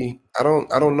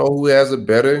know who has a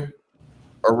better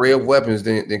array of weapons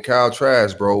than Kyle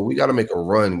Trask, bro. We got to make a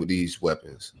run with these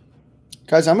weapons.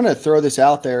 Guys, I'm going to throw this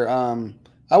out there.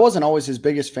 I wasn't always his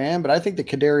biggest fan, but I think that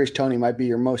Kadarius Toney might be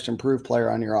your most improved player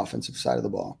on your offensive side of the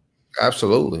ball.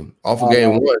 Absolutely. Off of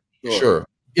game one, sure.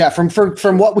 Yeah, from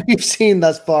what we've seen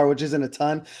thus far, which isn't a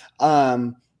ton.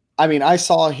 I mean, I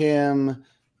saw him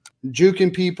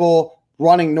juking people,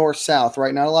 running north-south,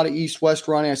 right? Not a lot of east-west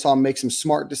running. I saw him make some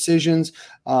smart decisions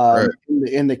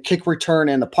in the kick return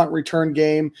and the punt return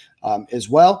game as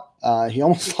well. He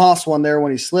almost lost one there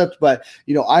when he slipped, but,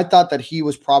 I thought that he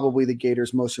was probably the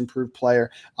Gators' most improved player.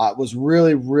 Was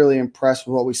really, really impressed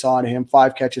with what we saw in him.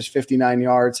 5 catches, 59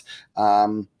 yards.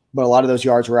 But a lot of those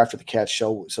yards were after the catch.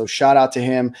 So shout out to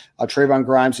him. Trayvon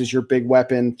Grimes is your big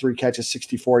weapon, 3 catches,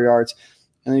 64 yards.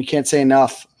 And then you can't say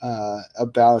enough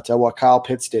about what Kyle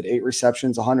Pitts did. 8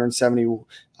 receptions, 170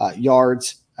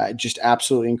 yards, just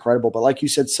absolutely incredible. But like you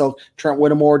said, so Trent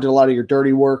Whittemore did a lot of your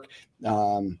dirty work.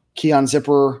 Keon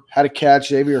Zipper had a catch.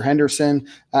 Xavier Henderson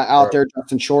out there.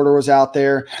 Justin Shorter was out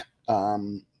there.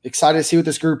 Excited to see what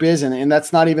this group is, and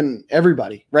that's not even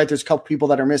everybody, right? There's a couple people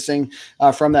that are missing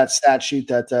from that stat sheet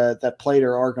that played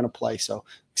or are going to play. So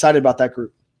excited about that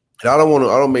group. And I don't want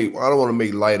to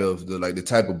make light of the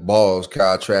type of balls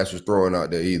Kyle Trask was throwing out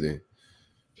there either.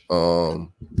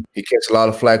 He catch a lot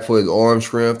of flack for his arm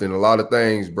strength and a lot of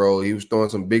things, bro. He was throwing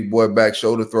some big boy back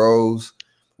shoulder throws.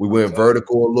 We went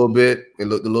vertical a little bit. It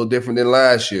looked a little different than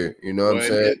last year. You know what I'm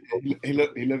saying? He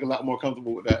looked a lot more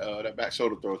comfortable with that back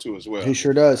shoulder throw too as well. He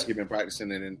sure does. He's been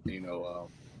practicing it, and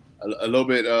a little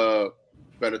bit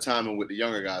better timing with the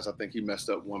younger guys. I think he messed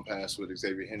up one pass with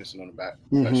Xavier Henderson on the back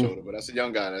shoulder, but that's a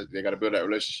young guy. They got to build that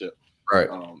relationship, right?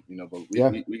 But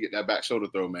we get that back shoulder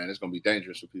throw, man. It's going to be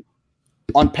dangerous for people.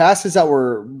 On passes that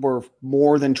were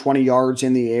more than 20 yards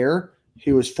in the air,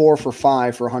 he was 4 for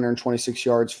 5 for 126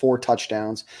 yards, 4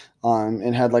 touchdowns,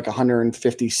 and had like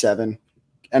 157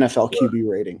 NFL QB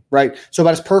rating, right? So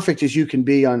about as perfect as you can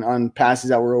be on passes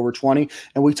that were over 20.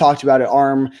 And we talked about it.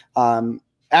 Arm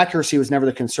accuracy was never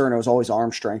the concern. It was always arm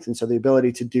strength. And so the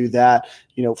ability to do that,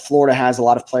 Florida has a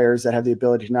lot of players that have the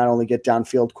ability to not only get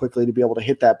downfield quickly to be able to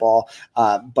hit that ball,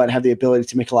 but have the ability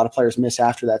to make a lot of players miss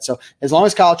after that. So as long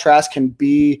as Kyle Trask can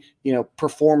be,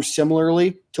 perform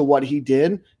similarly to what he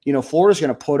did, Florida's going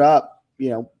to put up,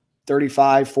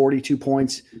 35, 42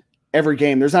 points every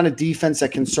game. There's not a defense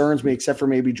that concerns me except for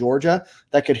maybe Georgia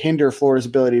that could hinder Florida's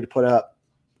ability to put up,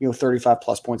 35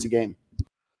 plus points a game.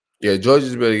 Yeah,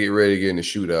 Georgia's better get ready to get in the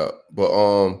shootout. But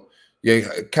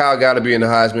Kyle got to be in the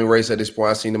Heisman race at this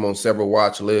point. I've seen him on several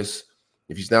watch lists.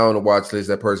 If he's not on the watch list,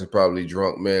 that person's probably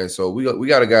drunk, man. So we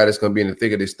got a guy that's going to be in the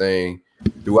thick of this thing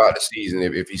throughout the season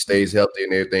if he stays healthy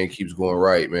and everything keeps going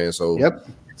right, man. So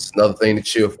it's another thing to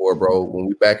cheer for, bro. When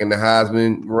we back in the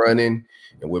Heisman running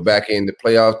and we're back in the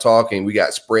playoff talk and we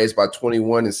got spreads by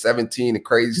 21 and 17 and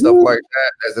crazy stuff like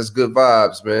that, that's good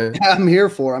vibes, man. I'm here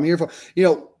for.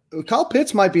 Kyle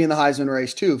Pitts might be in the Heisman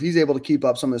race too if he's able to keep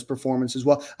up some of his performance as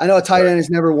well. I know a tight end has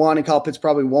never won, and Kyle Pitts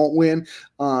probably won't win.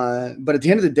 But at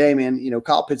the end of the day, man,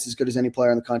 Kyle Pitts is as good as any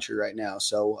player in the country right now.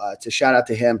 So to shout out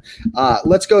to him.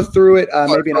 Let's go through it.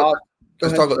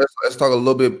 Let's talk a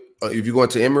little bit. If you're going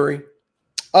to Emory.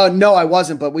 No, I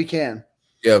wasn't, but we can.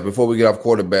 Yeah, before we get off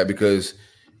quarterback, because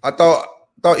I thought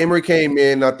Emory came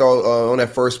in. I thought on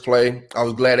that first play, I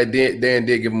was glad that Dan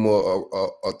did give him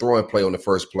a throwing play on the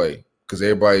first play. Because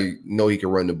everybody know he can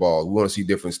run the ball. We want to see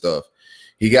different stuff.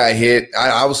 He got hit.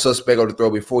 I was suspect on the throw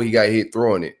before he got hit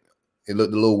throwing it. It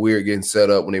looked a little weird getting set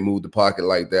up when they moved the pocket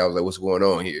like that. I was like, what's going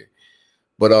on here?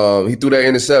 But he threw that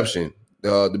interception.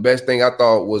 The best thing I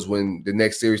thought was when the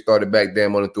next series started back,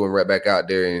 Dan Mullen threw him right back out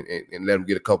there and let him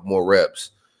get a couple more reps.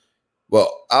 Well,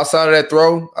 outside of that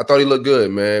throw, I thought he looked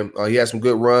good, man. He had some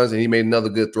good runs, and he made another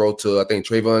good throw to, I think,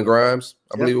 Trayvon Grimes,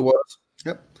 I believe it was.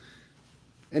 Yep.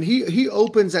 And he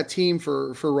opens that team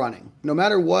for running. No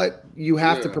matter what, you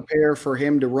have to prepare for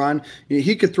him to run.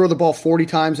 He could throw the ball 40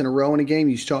 times in a row in a game.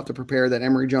 You still have to prepare that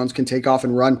Emory Jones can take off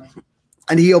and run.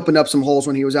 And he opened up some holes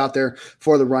when he was out there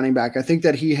for the running back. I think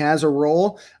that he has a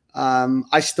role.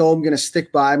 I still am going to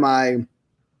stick by my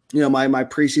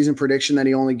preseason prediction that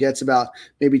he only gets about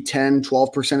maybe 10,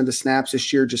 12% of the snaps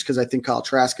this year just because I think Kyle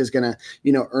Trask is going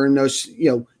to, earn those,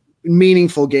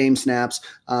 meaningful game snaps.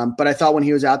 But I thought when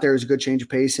he was out there, it was a good change of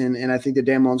pace, and I think that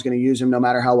Dan Mullen's going to use him no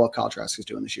matter how well Kyle Trask is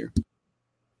doing this year.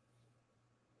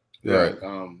 Right.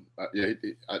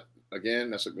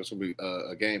 Again, that's going to be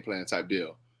a game plan type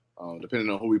deal. Depending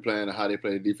on who we playing and how they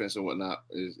play defense and whatnot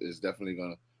is definitely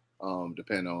going to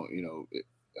depend on,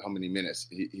 how many minutes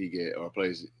he get or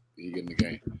plays he get in the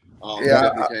game.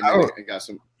 And got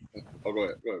some. Oh, go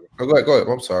ahead. Go ahead.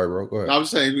 I'm sorry, bro. Go ahead. No, I was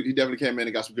saying he definitely came in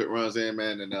and got some good runs in,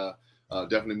 man, and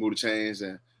definitely moved the chains.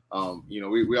 And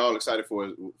we all excited for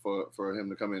him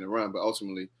to come in and run, but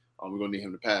ultimately we're gonna need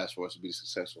him to pass for us to be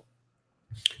successful.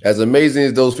 As amazing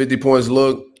as those 50 points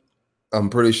look, I'm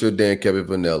pretty sure Dan kept it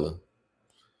vanilla.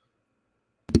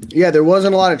 Yeah, there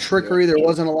wasn't a lot of trickery. There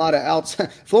wasn't a lot of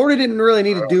outside. Florida didn't really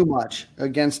need to do much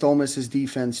against Ole Miss's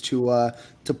defense to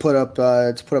put up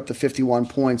the 51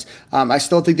 points. I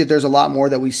still think that there's a lot more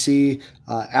that we see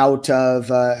out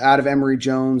of Emory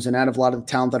Jones and out of a lot of the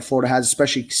talent that Florida has,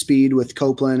 especially speed with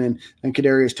Copeland and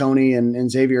Kadarius Toney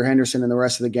and Xavier Henderson and the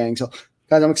rest of the gang. So,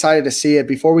 guys, I'm excited to see it.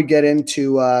 Before we get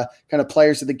into kind of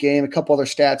players of the game, a couple other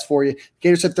stats for you.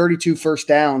 Gators had 32 first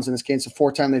downs in this game. It's the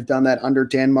fourth time they've done that under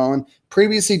Dan Mullen.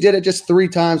 Previously did it just 3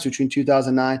 times between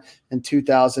 2009 and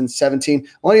 2017.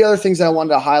 One of the other things that I wanted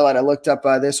to highlight, I looked up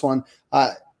this one.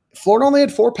 Florida only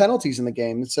had 4 penalties in the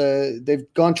game. They've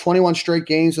gone 21 straight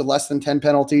games with less than 10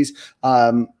 penalties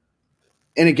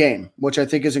in a game, which I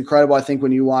think is incredible. I think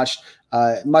when you watched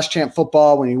Muschamp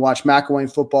football, when you watch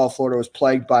McElwain football, Florida was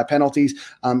plagued by penalties.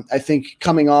 I think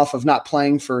coming off of not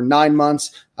playing for 9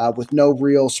 months with no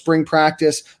real spring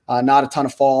practice, not a ton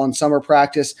of fall and summer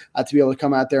practice, to be able to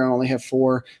come out there and only have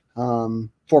 4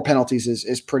 penalties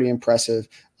is pretty impressive.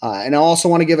 And I also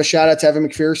want to give a shout out to Evan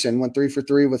McPherson, went 3 for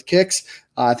 3 with kicks.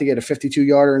 I think he had a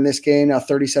 52-yarder in this game, now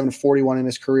 37-41 in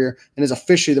his career, and is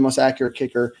officially the most accurate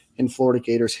kicker in Florida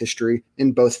Gators history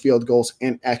in both field goals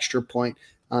and extra point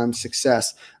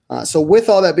success. So with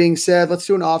all that being said, let's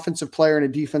do an offensive player and a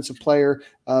defensive player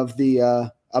of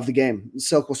the game.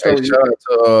 Silk, we'll start with you. Shout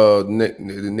out to Nick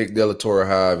Delatorre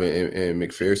Hive and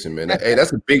McPherson, man. Hey,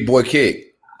 that's a big boy kick.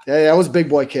 Yeah, that was a big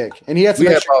boy kick. And he had some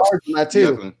extra yards on that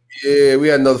too. Definitely. Yeah, we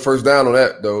had another first down on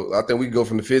that, though. I think we can go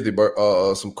from the 50, but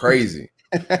some crazy.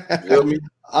 You feel me?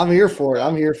 I'm here for it.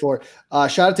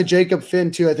 Shout out to Jacob Finn,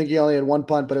 too. I think he only had 1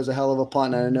 punt, but it was a hell of a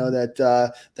punt. And I know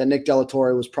that Nick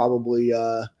Delatorre was probably,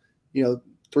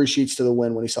 3 sheets to the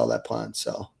wind when he saw that punt.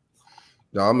 So,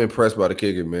 no, I'm impressed by the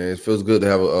kicker, man. It feels good to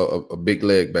have a big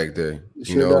leg back there. It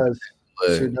sure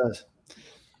does.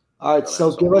 All right,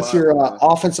 so give us your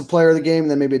offensive player of the game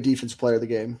and then maybe a defensive player of the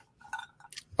game.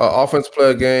 Offensive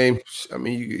player game, I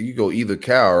mean, you go either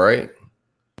Cal, right?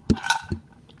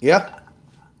 Yeah.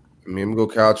 I mean, I'm going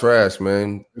to go Kyle Trask,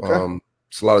 man. Okay.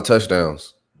 It's a lot of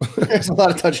touchdowns. There's a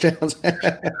lot of touchdowns.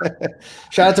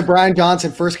 Shout out to Brian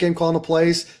Johnson, first game calling the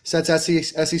plays, sets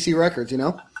SEC records,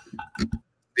 Did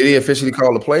he officially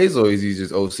call the plays or is he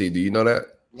just OC? Do you know that?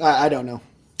 I don't know.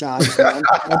 No, I'm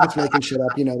just making shit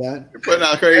up. You know that. You're putting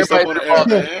out crazy stuff on the air,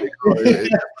 man.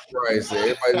 Right, so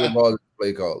everybody's involved in the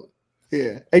play caller.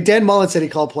 Yeah. Hey, Dan Mullen said he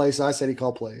called plays, so I said he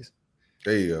called plays.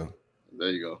 There you go. There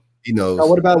you go. He knows.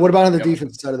 What about on the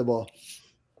defensive side of the ball?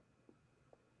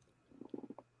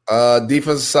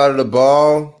 Defensive side of the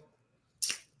ball,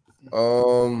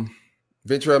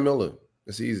 Ventrell Miller.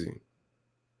 It's easy.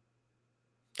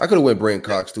 I could have went Brent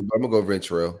Cox too, but I'm gonna go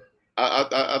Ventrell.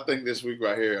 I think this week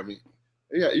right here. I mean,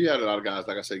 yeah, you had a lot of guys,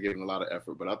 like I said, giving a lot of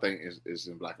effort, but I think it's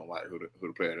in black and white who the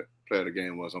player of the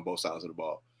game was on both sides of the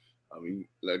ball. I mean,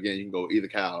 again, you can go either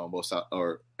Cal on both sides,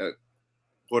 or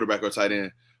quarterback or tight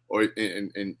end, or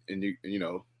on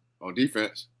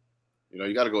defense.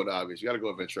 You got to go with the obvious. You got to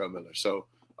go with Ventrell Miller. So,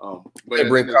 but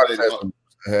Brent Cox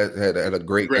had a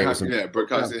great game. Brent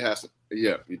Cox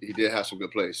he did have some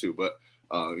good plays too. But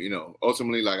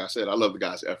ultimately, like I said, I love the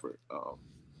guy's effort.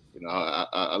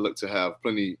 I look to have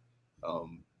plenty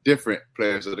different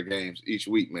players of the games each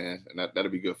week, man, and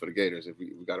that'll be good for the Gators if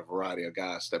we got a variety of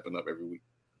guys stepping up every week.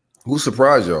 Who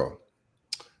surprised y'all?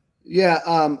 Yeah,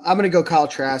 I'm going to go Kyle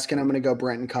Trask, and I'm going to go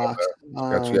Brenton Cox.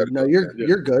 Okay. You're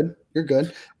good. You're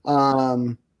good.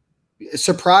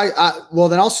 Surprise. Well,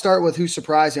 then I'll start with who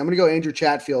surprised me. I'm going to go Andrew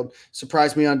Chatfield.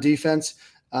 Surprised me on defense.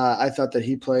 I thought that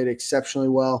he played exceptionally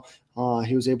well.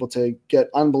 He was able to get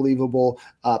unbelievable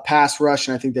pass rush,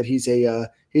 and I think that he's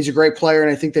a great player,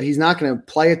 and I think that he's not going to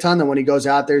play a ton. That when he goes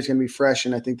out there, he's going to be fresh,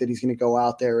 and I think that he's going to go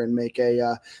out there and make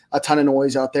a ton of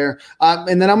noise out there.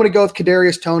 And then I'm going to go with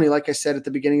Kadarius Toney. Like I said at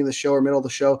the beginning of the show or middle of the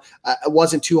show, I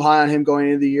wasn't too high on him going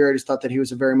into the year. I just thought that he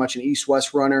was very much an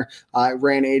east-west runner.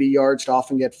 Ran 80 yards to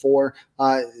often get 4.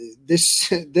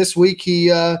 This week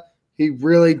he he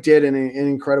really did an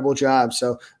incredible job.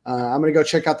 So I'm going to go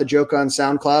check out the joke on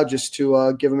SoundCloud just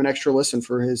to give him an extra listen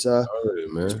for his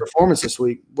performance this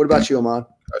week. What about you, Ahmad?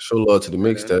 I show love to the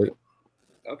mixtape.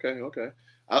 Okay.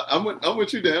 I'm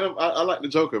with you, Dan. I like the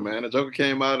Joker, man. The Joker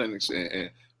came out and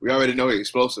we already know he's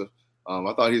explosive.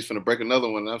 I thought he was going to break another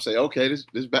one. And I'm saying, okay, this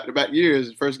back-to-back years,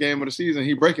 the first game of the season,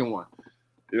 he breaking one.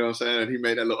 You know what I'm saying? And he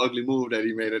made that little ugly move that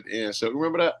he made at the end. So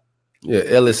remember that? Yeah,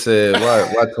 Ellis said,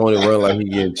 why Tony run like he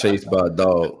getting chased by a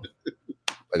dog?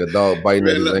 Like a dog biting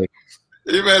at his ankle.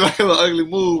 He made like a little ugly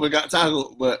move and got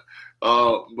tackled. But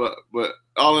all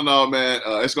in all, man,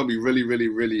 it's going to be really, really,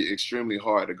 really extremely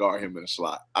hard to guard him in a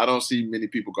slot. I don't see many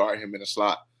people guard him in a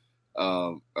slot.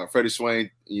 Freddie Swain,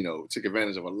 took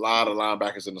advantage of a lot of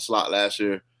linebackers in the slot last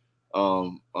year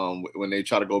when they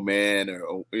try to go man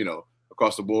or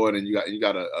across the board, and you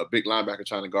got a big linebacker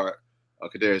trying to guard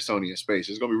Kadarius Toney in space.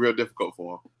 It's going to be real difficult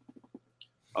for him.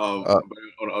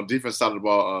 But on the defense side of the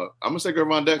ball, I'm going to say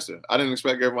Gervon Dexter. I didn't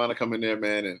expect Gervon to come in there,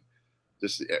 man, and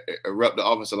just erupt the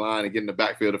offensive line and get in the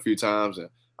backfield a few times. And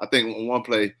I think on one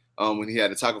play when he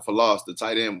had a tackle for loss, the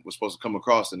tight end was supposed to come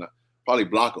across and probably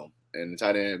block him. And the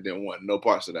tight end didn't want no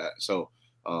parts of that. So,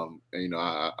 I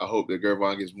hope that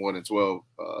Gervon gets more than 12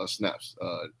 snaps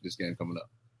this game coming up.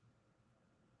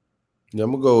 Yeah,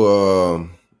 I'm going to go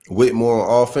Whitmore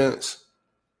on offense.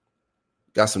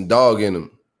 Got some dog in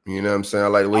him. You know what I'm saying? I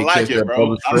like the way he catch that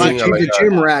bubble screen. I like the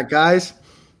gym rat, guys.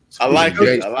 I like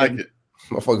it.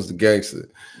 Motherfucker's the gangster.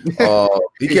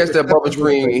 He catch that bubble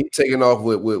screen. He taking off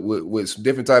with some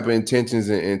different type of intentions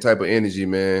and type of energy,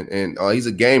 man. And he's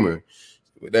a gamer.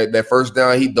 That first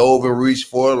down, he dove and reached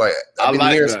for. Like I've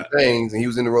been hearing some things, and he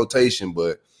was in the rotation.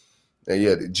 But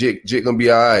Jit gonna be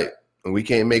all right. And we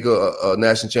can't make a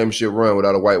national championship run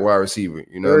without a white wide receiver.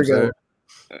 You know what I'm saying?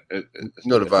 You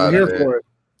know the vibe, I'm here man. for it.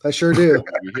 I sure do.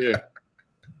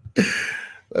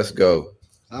 Let's go.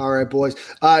 All right, boys.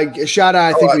 Shout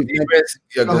out. I think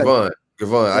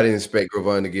Gravon. I didn't expect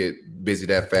Gravon to get busy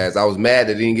that fast. I was mad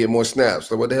that he didn't get more snaps.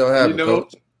 So what the hell happened,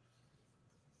 Coach?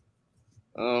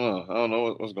 I don't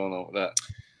know what's going on with that.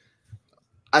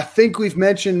 I think we've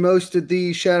mentioned most of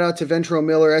these. Shout out to Ventrell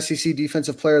Miller, SEC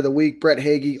Defensive Player of the Week, Brett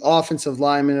Hagee, Offensive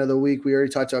Lineman of the Week. We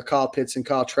already talked about Kyle Pitts and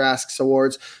Kyle Trask's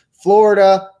awards.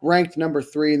 Florida ranked number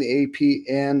 3 in the AP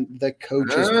and the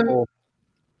coaches poll.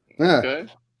 Yeah.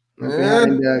 Okay.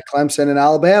 Behind Clemson and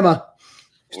Alabama.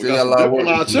 Still got a lot of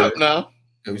work to do now.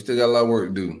 Yeah, we still got a lot of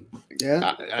work to do.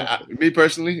 Yeah. Me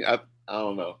personally, I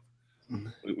don't know.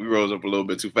 We rose up a little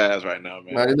bit too fast right now,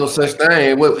 man. There's no such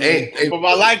thing. For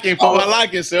my liking,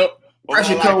 Sil.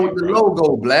 Pressure come with the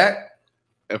logo, Black.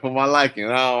 And for my liking,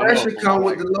 pressure come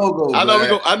with the logo.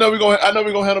 I know we're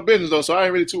gonna handle business though, so I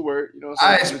ain't really too worried. You know what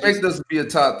I'm saying? I expect us to be a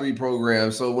top 3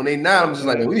 program. So when they not, I'm just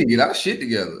like, we need to get our shit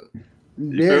together.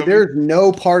 There's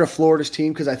no part of Florida's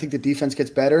team, because I think the defense gets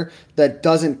better, that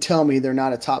doesn't tell me they're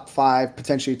not a top 5,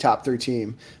 potentially top 3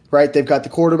 team. Right? They've got the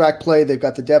quarterback play. They've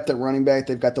got the depth at running back.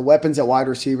 They've got the weapons at wide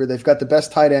receiver. They've got the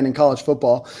best tight end in college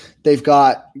football. They've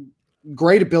got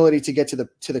great ability to get to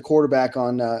the quarterback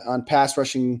on pass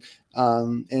rushing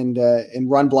and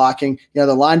run blocking. The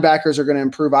linebackers are going to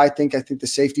improve. I think the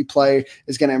safety play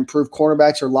is going to improve.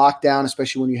 Cornerbacks are locked down,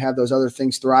 especially when you have those other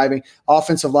things thriving.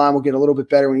 Offensive line will get a little bit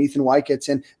better when Ethan White gets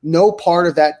in. No part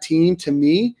of that team, to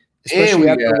me, especially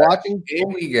after watching.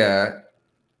 And we got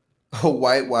a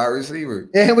white wide receiver.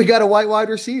 And we got a white wide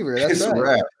receiver. That's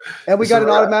right. And we got an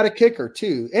automatic kicker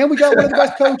too. And we got one of the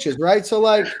best coaches, right? So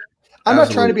I'm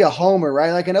not trying to be a homer,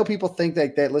 right? I know people think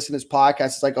that listen to this podcast,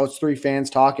 it's like, it's 3 fans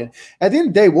talking. At the end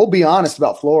of the day, we'll be honest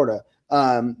about Florida.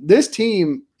 This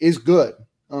team is good.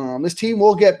 This team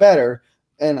will get better.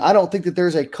 And I don't think that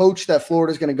there's a coach that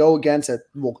Florida is going to go against that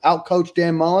will outcoach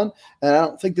Dan Mullen. And I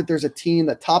don't think that there's a team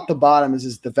that top to bottom is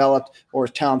as developed or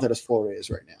as talented as Florida is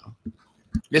right now.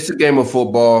 It's a game of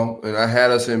football, and I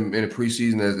had us in the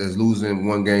preseason as losing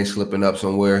one game, slipping up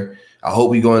somewhere. I hope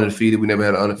we go undefeated. We never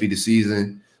had an undefeated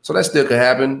season, so that still could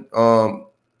happen.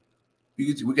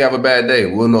 We can have a bad day.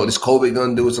 We'll know this COVID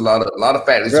gonna do. It's a lot of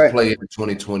factors to play in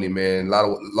 2020, man. A lot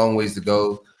of long ways to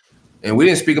go, and we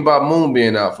didn't speak about Moon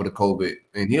being out for the COVID,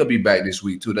 and he'll be back this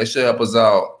week too. That should help us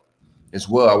out as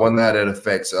well. I wonder how that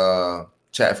affects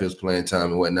Chatfield's playing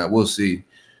time and whatnot. We'll see,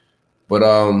 but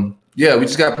yeah, we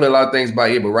just got to play a lot of things by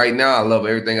ear. But right now, I love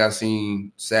everything I've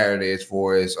seen Saturday as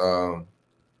far as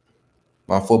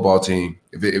my football team.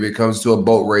 If it comes to a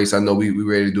boat race, I know we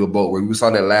ready to do a boat race. We saw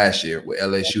that last year with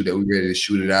LSU that we ready to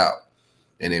shoot it out.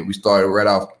 And then we started right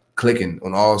off clicking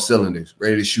on all cylinders,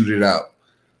 ready to shoot it out.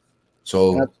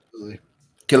 So absolutely.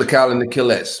 Killer Cal and the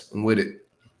Killettes. I'm with it.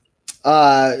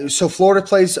 So Florida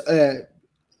plays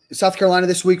South Carolina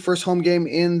this week, first home game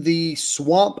in the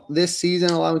Swamp this season,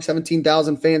 allowing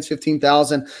 17,000 fans,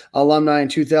 15,000 alumni, and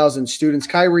 2,000 students.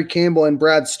 Kyrie Campbell and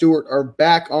Brad Stewart are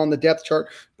back on the depth chart.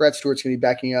 Brad Stewart's going to be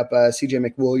backing up C.J.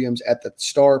 McWilliams at the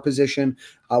star position.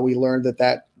 We learned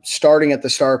that starting at the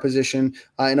star position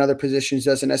in other positions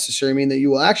doesn't necessarily mean that you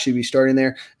will actually be starting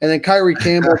there. And then Kyrie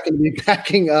Campbell is going to be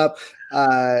backing up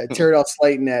Terrell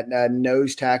Slayton at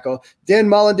nose tackle. Dan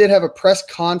Mullen did have a press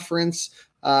conference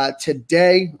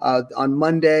today on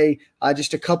Monday.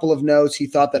 Just a couple of notes. He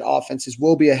thought that offenses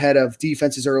will be ahead of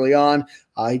defenses early on.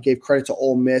 He gave credit to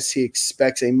Ole Miss. He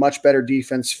expects a much better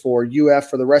defense for UF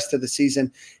for the rest of the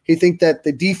season. He thinks that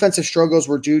the defensive struggles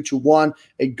were due to, one,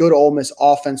 a good Ole Miss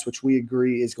offense, which we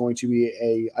agree is going to be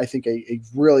a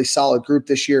really solid group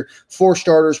this year. 4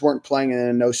 starters weren't playing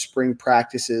and no spring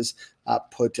practices.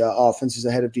 Put offenses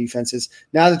ahead of defenses.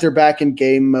 Now that they're back in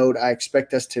game mode, I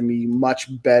expect us to be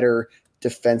much better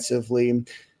defensively.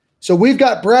 So we've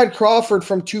got Brad Crawford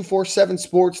from 247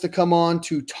 Sports to come on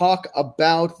to talk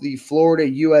about the Florida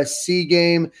USC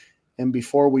game. And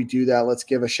before we do that, let's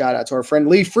give a shout out to our friend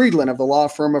Lee Friedland of the law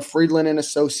firm of Friedland and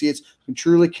Associates, who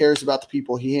truly cares about the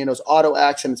people. He handles auto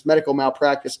accidents, medical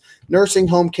malpractice, nursing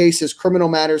home cases, criminal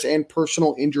matters, and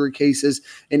personal injury cases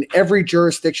in every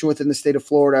jurisdiction within the state of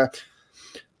Florida.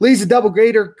 Lee's a double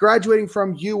grader, graduating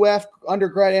from UF,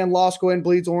 undergrad and law school, and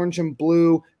bleeds orange and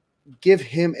blue. Give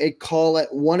him a call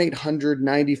at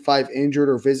 1-800-95-INJURED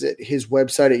or visit his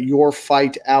website at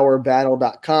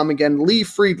yourfightourbattle.com. Again, Lee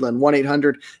Friedland,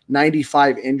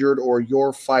 1-800-95-INJURED or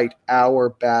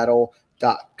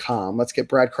yourfightourbattle.com. Let's get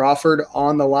Brad Crawford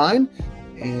on the line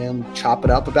and chop it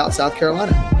up about South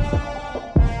Carolina.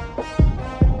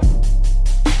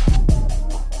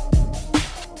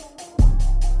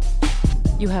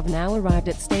 You have now arrived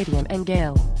at Stadium and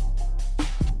Gale.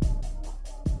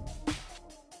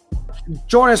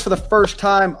 Join us for the first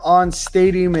time on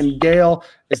Stadium and Gale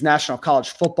is National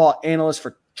College Football analyst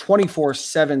for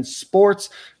 24/7 Sports,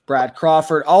 Brad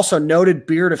Crawford, also noted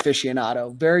beard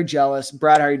aficionado. Very jealous.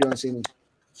 Brad, how are you doing this evening?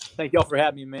 Thank y'all for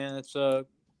having me, man. It's good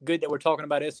that we're talking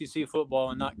about SEC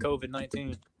football and not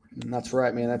COVID-19. That's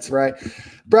right, man. That's right.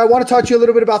 Brad, I want to talk to you a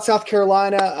little bit about South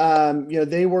Carolina.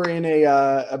 They were in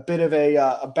a bit of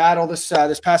a battle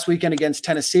this past weekend against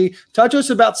Tennessee. Talk to us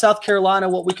about South Carolina,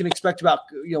 what we can expect about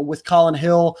with Colin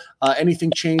Hill.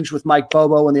 Anything changed with Mike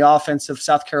Bobo and the offense of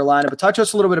South Carolina? But talk to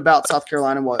us a little bit about South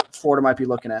Carolina and what Florida might be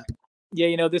looking at.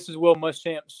 Yeah, this is Will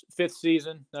Muschamp's 5th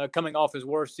season, coming off his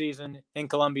worst season in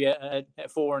Columbia at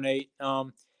 4-8.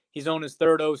 He's on his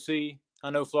 3rd OC. I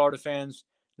know Florida fans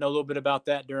know a little bit about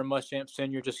that during Muschamp's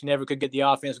tenure. Just never could get the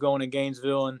offense going in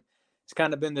Gainesville, and it's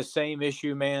kind of been the same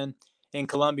issue, man, in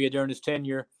Columbia during his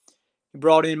tenure. He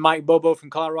brought in Mike Bobo from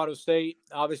Colorado State.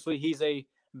 Obviously, he's a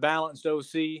balanced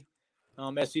OC.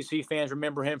 SEC fans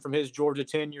remember him from his Georgia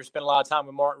tenure, spent a lot of time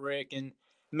with Martin Rick, and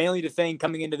mainly the thing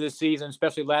coming into this season,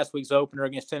 especially last week's opener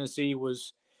against Tennessee,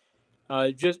 was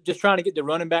just trying to get the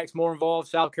running backs more involved.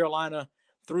 South Carolina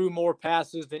threw more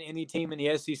passes than any team in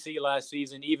the SEC last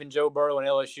season, even Joe Burrow and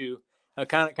LSU.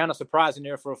 Kind of surprising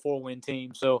there for a 4-win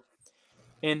team. So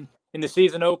in the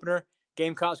season opener,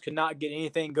 Gamecocks could not get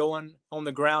anything going on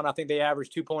the ground. I think they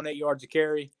averaged 2.8 yards a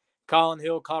carry. Colin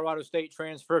Hill, Colorado State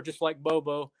transfer, just like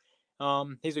Bobo.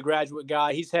 He's a graduate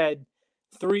guy. He's had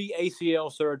 3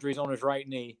 ACL surgeries on his right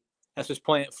knee. That's his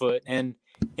plant foot. And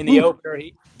in the opener,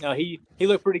 he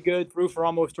looked pretty good, threw for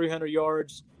almost 300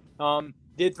 yards.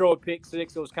 Did throw a pick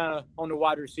 6. It was kind of on the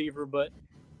wide receiver, but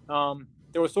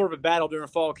there was sort of a battle during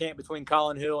fall camp between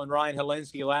Colin Hill and Ryan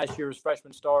Helinski, last year's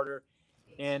freshman starter.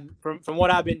 And from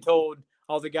what I've been told,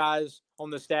 all the guys on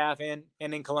the staff and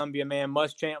in Columbia, man,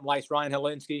 Muschamp likes Ryan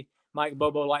Helinski. Mike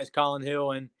Bobo likes Colin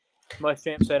Hill. And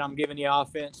Muschamp said, I'm giving the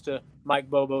offense to Mike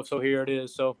Bobo, so here it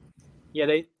is. So,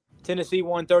 yeah, Tennessee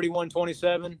won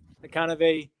 31-27. Kind of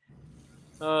a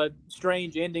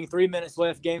strange ending. 3 minutes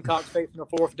left. Gamecocks facing a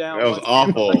 4th down. That was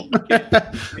awful.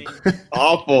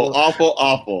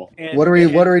 Awful. And, what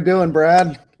are we doing,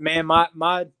 Brad? Man,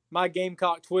 my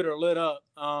Gamecock Twitter lit up.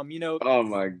 Oh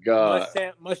my God.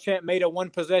 Muschamp made a one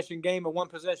possession game.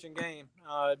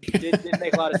 Didn't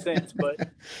make a lot of sense, but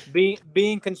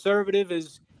being conservative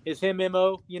is him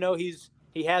MO.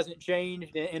 He hasn't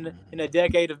changed in a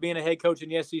decade of being a head coach in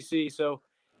the SEC. So,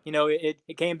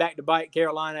 it came back to bite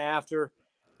Carolina after,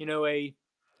 they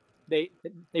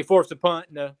forced a punt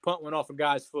and the punt went off a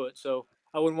guy's foot. So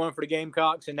I wouldn't want for the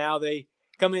Gamecocks, and now they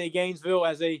come into Gainesville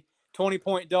as a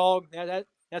 20-point dog.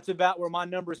 That's about where my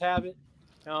numbers have it.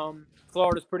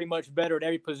 Florida's pretty much better at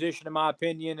every position, in my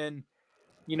opinion. And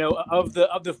of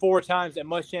the 4 times that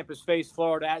Muschamp has faced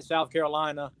Florida at South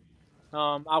Carolina,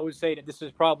 I would say that this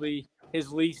is probably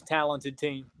his least talented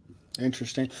team.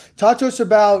 Interesting. Talk to us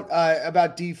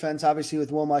about defense. Obviously,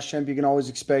 with Will Muschamp, you can always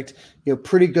expect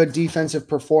pretty good defensive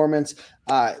performance.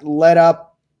 Led up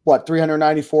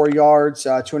 394 yards,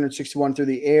 261 through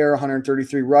the air,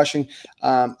 133 rushing.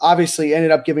 Obviously,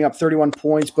 ended up giving up 31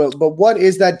 points. But what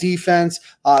is that defense?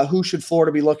 Who should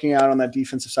Florida be looking at on that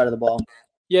defensive side of the ball?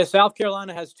 Yeah, South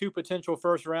Carolina has two potential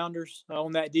first rounders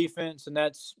on that defense, and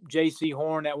that's J.C.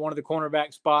 Horn at one of the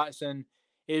cornerback spots and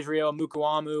Israel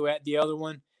Mukuamu at the other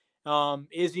one.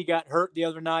 Izzy got hurt the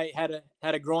other night, had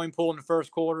a growing pull in the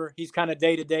first quarter. He's kind of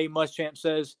day-to-day. Muschamp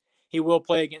says he will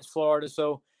play against Florida.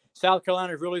 So South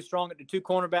Carolina is really strong at the two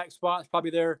cornerback spots,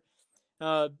 probably their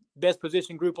best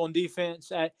position group on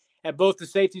defense. At both the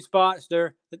safety spots,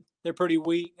 they're pretty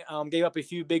weak. Gave up a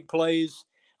few big plays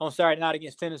on Saturday night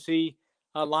against Tennessee.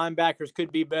 Linebackers could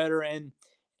be better, and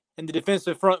the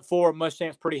defensive front four,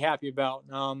 Muschamp's pretty happy about.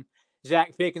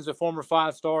 Zach Pickens, a former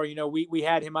 5-star, we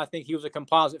had him. I think he was a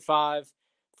composite 5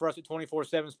 for us at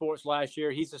 24/7 Sports last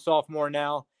year. He's a sophomore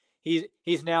now.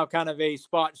 He's now kind of a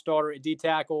spot starter at D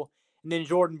tackle. And then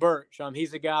Jordan Burch,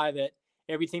 he's a guy that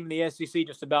every team in the SEC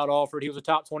just about offered. He was a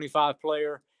top 25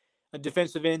 player, a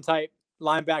defensive end type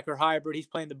linebacker hybrid. He's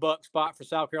playing the buck spot for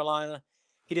South Carolina.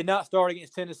 He did not start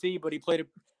against Tennessee, but he played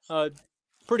a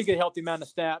pretty good healthy amount of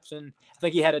snaps, and I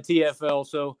think he had a TFL.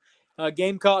 So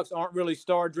Gamecocks aren't really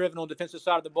star-driven on the defensive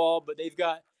side of the ball, but they've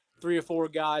got 3 or 4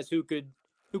 guys who could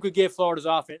give Florida's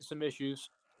offense some issues.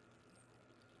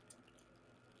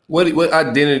 What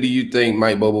identity do you think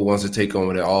Mike Bobo wants to take on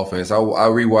with the offense? I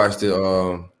rewatched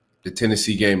the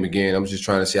Tennessee game again. I'm just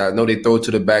trying to see. I know they throw it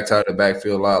to the backside of the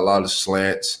backfield a lot of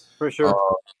slants. For sure.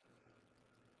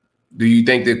 Do you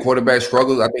think the quarterback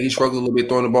struggles? I think he struggled a little bit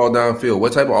throwing the ball downfield.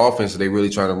 What type of offense are they really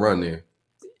trying to run there?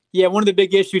 Yeah, one of the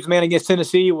big issues, man, against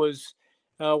Tennessee was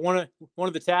one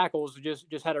of the tackles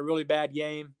just had a really bad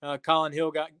game. Colin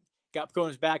Hill got put on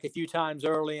his back a few times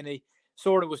early, and he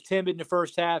sort of was timid in the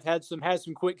first half. Had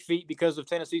some quick feet because of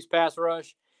Tennessee's pass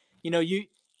rush. You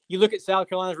look at South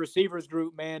Carolina's receivers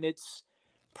group, man. It's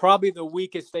probably the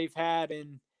weakest they've had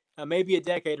in maybe a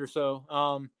decade or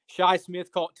so. Shi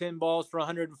Smith caught 10 balls for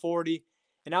 140,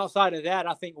 and outside of that,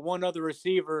 I think one other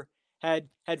receiver had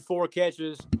 4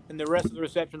 catches, and the rest of the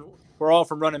receptions were all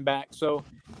from running back. So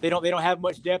they don't have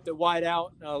much depth at wide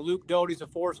out. Luke Doty's a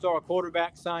 4-star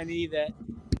quarterback signee that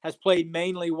has played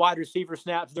mainly wide receiver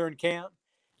snaps during camp.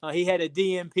 He had a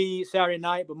DMP Saturday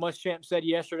night, but Muschamp said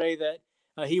yesterday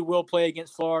that he will play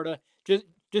against Florida.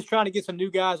 Just trying to get some new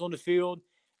guys on the field,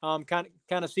 kind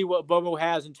of see what Bobo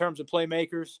has in terms of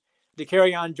playmakers.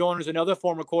 DeCarrion Joyner's another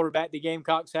former quarterback the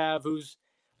Gamecocks have, who's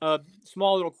a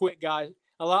small little quick guy,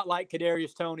 a lot like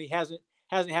Kadarius Toney. Hasn't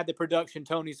had the production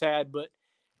Toney's had, but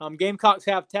Gamecocks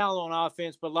have talent on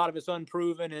offense, but a lot of it's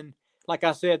unproven. And like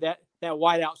I said, that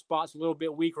wideout spot's a little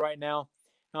bit weak right now.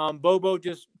 Bobo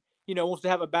just wants to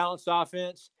have a balanced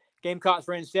offense. Gamecocks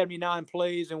ran 79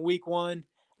 plays in week 1.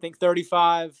 I think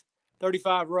 35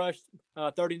 rushed,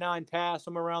 39 pass,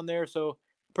 somewhere around there. So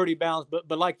pretty balanced.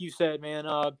 But like you said, man,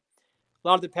 a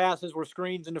lot of the passes were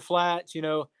screens in the flats.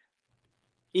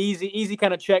 Easy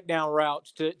kind of check down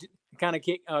routes to kind of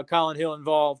get Colin Hill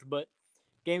involved. But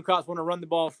Gamecocks want to run the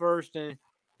ball first, and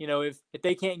if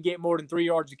they can't get more than 3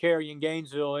 yards of carry in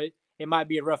Gainesville, it might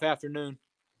be a rough afternoon.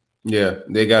 Yeah,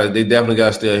 they definitely got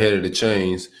to stay ahead of the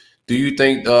chains. Do you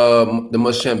think the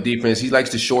Muschamp defense, he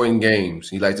likes to shorten games?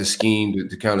 He likes to scheme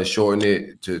to kind of shorten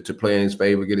it to play in his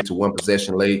favor, get it to one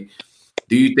possession late.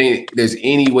 Do you think there's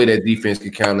any way that defense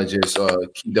could kind of just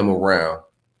keep them around?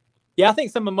 Yeah, I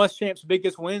think some of Muschamp's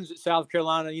biggest wins at South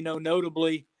Carolina,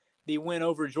 notably the win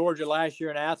over Georgia last year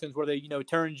in Athens where they,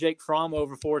 turned Jake Fromm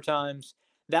over 4 times.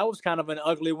 That was kind of an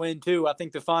ugly win too. I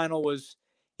think the final was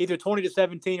either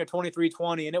 20-17 or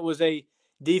 23-20, and it was a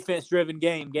defense-driven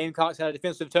game. Gamecocks had a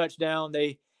defensive touchdown.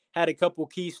 They had a couple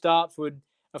key stops with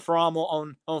Fromm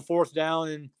on 4th down.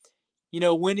 And,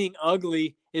 winning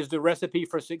ugly is the recipe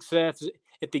for success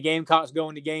if the Gamecocks go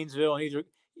into Gainesville and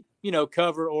either,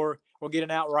 cover or get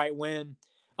an outright win.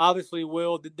 Obviously,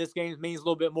 this game means a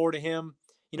little bit more to him,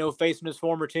 facing his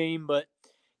former team. But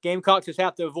Gamecocks just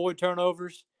have to avoid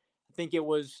turnovers. I think it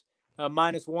was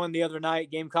 -1 the other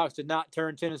night. Gamecocks did not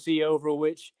turn Tennessee over,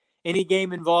 which any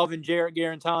game involving Jarrett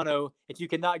Garantano, if you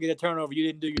cannot get a turnover, you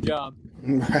didn't do your job.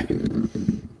 Right.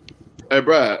 Hey,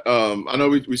 Brad, I know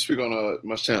we speak on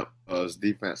Muschamp's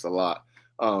defense a lot.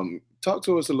 Talk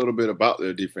to us a little bit about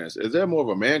their defense. Is there more of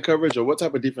a man coverage, or what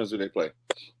type of defense do they play?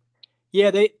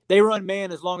 Yeah, they run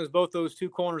man as long as both those two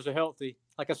corners are healthy.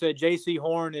 Like I said, J.C.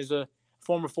 Horn is a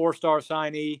former 4-star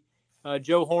signee.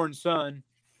 Joe Horn's son,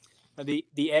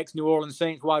 the ex-New Orleans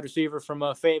Saints wide receiver from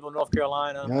Fayetteville, North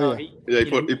Carolina.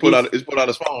 He put out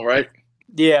his phone, right?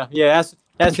 Yeah,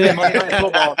 that's it. Monday Night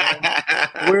Football,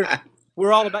 man.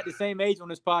 We're all about the same age on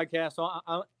this podcast, so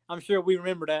I'm sure we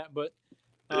remember that. But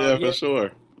for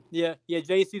sure. Yeah,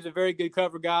 JC's a very good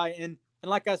cover guy, and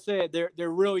like I said,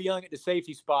 they're real young at the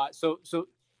safety spot. So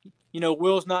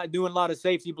Will's not doing a lot of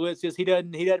safety blitzes. He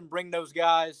doesn't bring those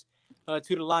guys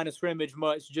to the line of scrimmage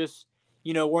much. Just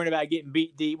worrying about getting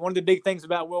beat deep. One of the big things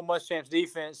about Will Muschamp's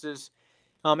defense is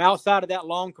outside of that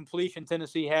long completion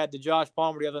Tennessee had to Josh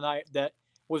Palmer the other night that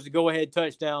was the go-ahead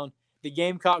touchdown. The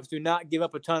Gamecocks do not give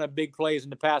up a ton of big plays in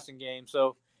the passing game.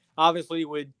 So obviously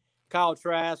with Kyle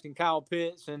Trask and Kyle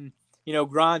Pitts and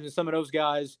Grimes and some of those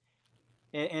guys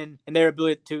and their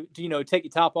ability to take the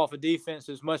top off of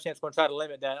defenses, Muschamp's going to try to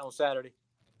limit that on Saturday.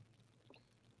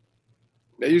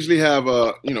 They usually have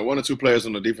one or two players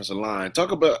on the defensive line.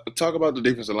 Talk about the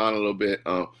defensive line a little bit.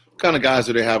 What kind of guys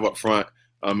do they have up front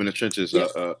in the trenches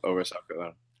over in South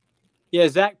Carolina? Yeah,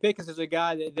 Zach Pickens is a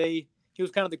guy that he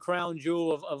was kind of the crown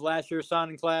jewel of last year's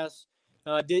signing class.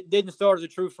 Didn't start as a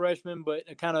true freshman, but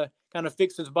kind of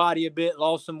fixed his body a bit,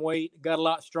 lost some weight, got a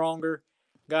lot stronger,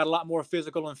 got a lot more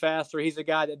physical and faster. He's a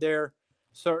guy that they're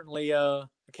certainly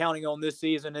counting on this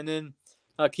season. And then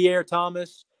Kier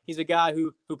Thomas, he's a guy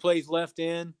who plays left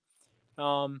end,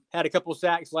 had a couple of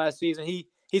sacks last season.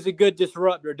 He's a good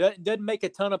disruptor. Doesn't make a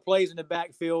ton of plays in the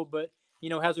backfield, but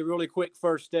has a really quick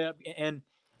first step and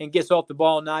gets off the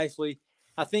ball nicely.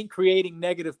 I think creating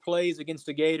negative plays against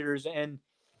the Gators and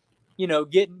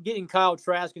getting Kyle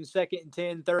Trask in 2nd and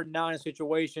 10, 3rd and 9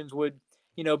 situations would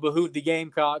behoove the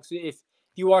Gamecocks. If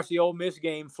you watch the Ole Miss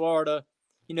game, Florida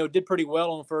did pretty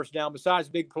well on first down. Besides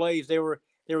big plays, they were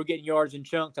getting yards in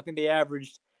chunks. I think they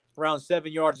averaged around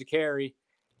 7 yards a carry.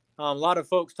 A lot of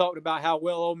folks talked about how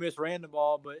well Ole Miss ran the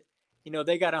ball, but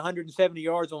they got 170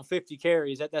 yards on 50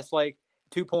 carries. That's like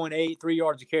 2.8, 3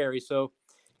 yards a carry. So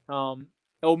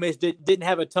Ole Miss didn't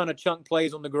have a ton of chunk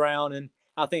plays on the ground, and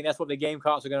I think that's what the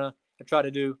Gamecocks are going to try to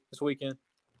do this weekend.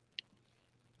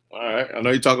 All right. I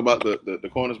know you talk about the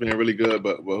corners being really good,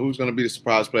 but who's going to be the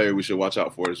surprise player we should watch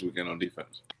out for this weekend on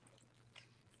defense?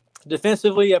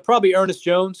 Defensively, probably Ernest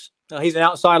Jones. He's an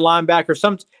outside linebacker.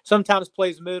 Sometimes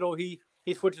plays middle. He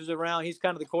switches around. He's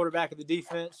kind of the quarterback of the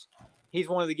defense. He's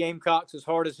one of the Gamecocks'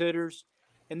 hardest hitters.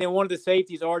 And then one of the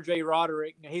safeties, R.J.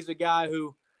 Roderick. He's a guy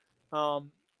who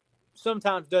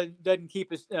sometimes doesn't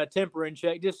keep his temper in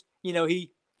check. Just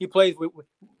he plays with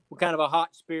kind of a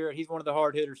hot spirit. He's one of the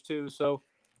hard hitters too. So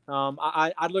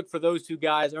I'd look for those two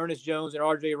guys, Ernest Jones and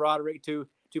R.J. Roderick, to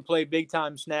play big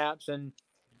time snaps and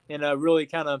really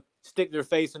kind of stick their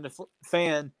face in the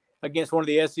fan against one of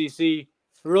the SEC,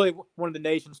 really one of the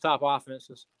nation's top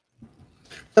offenses.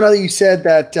 I know that you said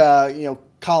that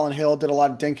Colin Hill did a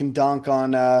lot of dink and dunk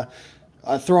on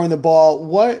throwing the ball.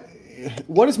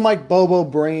 What is Mike Bobo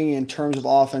bringing in terms of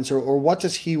offense, or what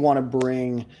does he want to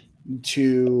bring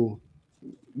to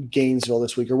Gainesville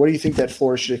this week? Or what do you think that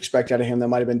Florida should expect out of him that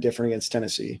might have been different against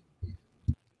Tennessee?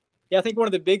 Yeah, I think one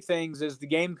of the big things is the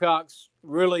Gamecocks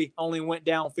really only went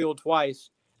downfield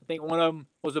twice. I think one of them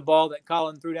was a ball that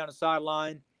Colin threw down the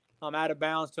sideline out of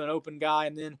bounds to an open guy,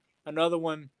 and then another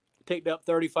one picked up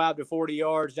 35 to 40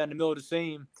 yards down the middle of the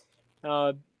seam,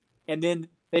 and then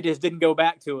they just didn't go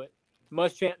back to it.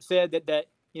 Muschamp said that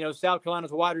South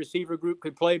Carolina's wide receiver group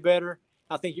could play better.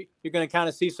 I think you're going to kind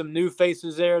of see some new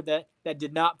faces there that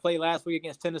did not play last week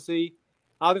against Tennessee.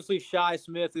 Obviously, Shi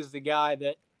Smith is the guy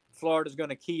that Florida's going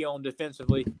to key on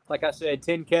defensively. Like I said,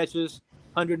 10 catches,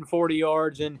 140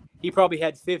 yards, and he probably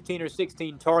had 15 or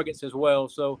 16 targets as well.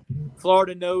 So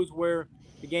Florida knows where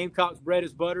the Gamecocks' bread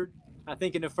is buttered. I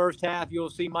think in the first half you'll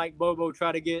see Mike Bobo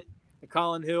try to get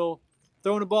Colin Hill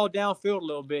throwing the ball downfield a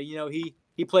little bit.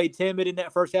 He played timid in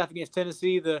that first half against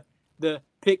Tennessee. The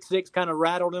pick six kind of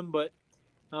rattled him, but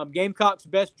Gamecocks'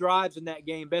 best drives in that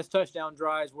game, best touchdown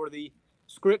drives, were the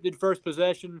scripted first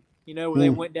possession, where they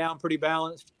went down pretty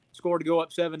balanced, scored to go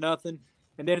up 7-0.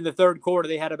 And then in the third quarter,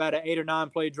 they had about an 8 or 9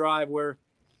 play drive where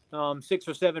 6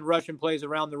 or 7 rushing plays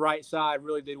around the right side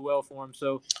really did well for him.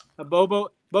 So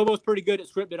Bobo's pretty good at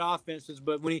scripted offenses,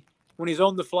 but when he's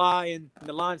on the fly and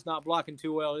the line's not blocking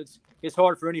too well, it's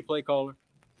hard for any play caller.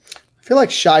 I feel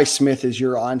like Shi Smith is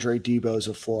your Andre Debo's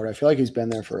of Florida. I feel like he's been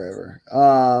there forever.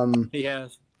 He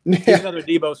has. He's another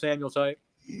Debo Samuel type.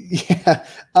 Yeah.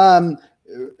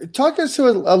 Talk us a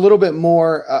little bit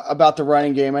more about the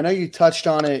running game. I know you touched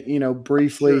on it,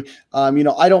 briefly.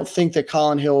 Sure. I don't think that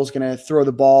Colin Hill is going to throw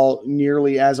the ball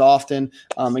nearly as often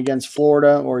against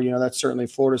Florida, or that's certainly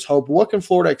Florida's hope. What can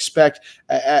Florida expect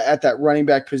at that running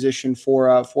back position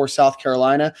for South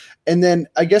Carolina? And then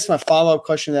I guess my follow-up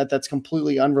question that's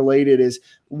completely unrelated is,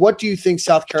 what do you think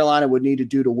South Carolina would need to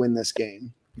do to win this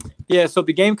game? Yeah, so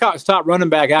the Gamecocks' top running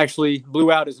back actually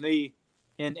blew out his knee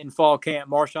in fall camp.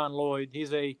 Marshawn Lloyd.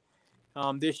 He's a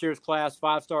this year's class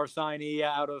 5-star signee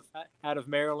out of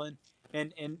Maryland.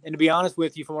 And to be honest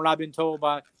with you, from what I've been told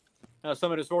by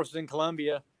some of the sources in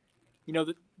Columbia,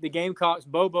 the Gamecocks,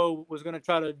 Bobo was going to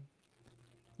try to,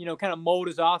 kind of mold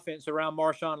his offense around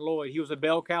Marshawn Lloyd. He was a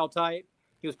bell cow type.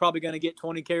 He was probably going to get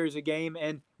 20 carries a game.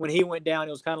 And when he went down,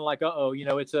 it was kind of like,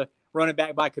 it's a running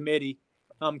back by committee.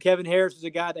 Kevin Harris is a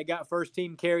guy that got first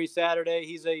team carries Saturday.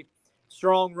 He's a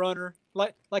strong runner,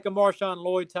 like a Marshawn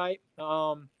Lloyd type.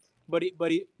 But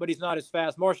he's not as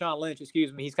fast. Marshawn Lynch,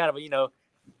 excuse me. He's kind of a,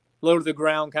 low to the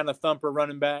ground kind of thumper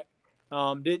running back.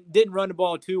 Didn't run the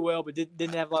ball too well, but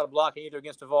didn't have a lot of blocking either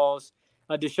against the Vols.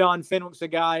 Deshaun Fenwick's a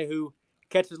guy who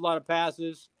catches a lot of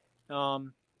passes.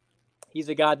 He's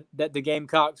a guy that the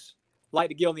Gamecocks like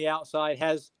to get on the outside,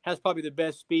 has probably the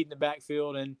best speed in the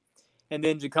backfield. And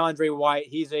then Jacondre White,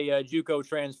 he's a JUCO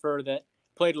transfer that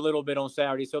played a little bit on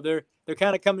Saturday. So they're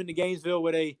kind of coming to Gainesville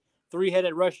with a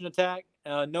 3-headed rushing attack.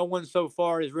 No one so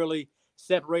far has really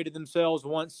separated themselves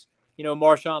once,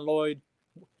 Marshawn Lloyd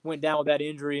went down with that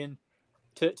injury. And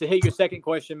to hit your second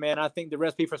question, man, I think the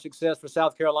recipe for success for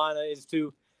South Carolina is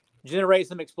to generate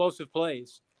some explosive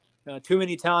plays. Too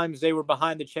many times they were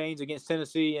behind the chains against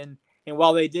Tennessee, and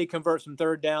while they did convert some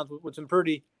third downs with some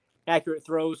pretty accurate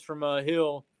throws from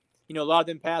Hill, a lot of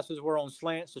them passes were on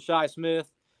slants to Shi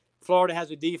Smith. Florida has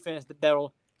a defense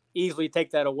that'll easily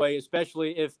take that away,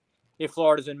 especially if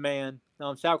Florida's in man.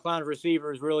 South Carolina's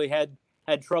receivers really had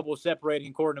trouble separating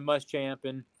according to Muschamp,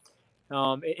 and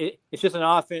it's just an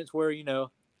offense where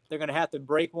they're going to have to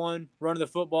break one, run the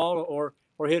football, or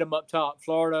hit them up top.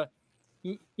 Florida,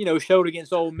 showed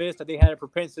against Ole Miss that they had a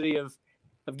propensity of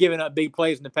giving up big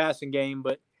plays in the passing game,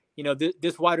 but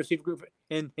this wide receiver group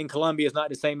in Columbia is not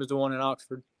the same as the one in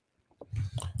Oxford.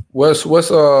 What's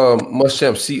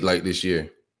Muschamp's seat like this year?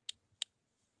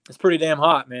 It's pretty damn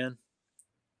hot, man.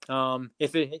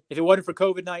 If it wasn't for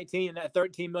COVID-19 and that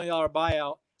 $13 million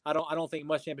buyout, I don't think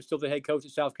Muschamp is still the head coach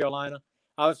at South Carolina.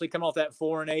 Obviously, coming off that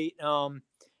 4-8.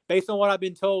 Based on what I've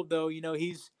been told, though,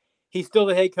 he's still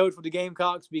the head coach for the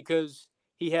Gamecocks because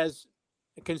he has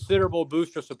considerable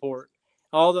booster support.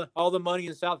 All the money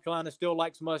in South Carolina still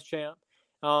likes Muschamp.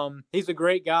 He's a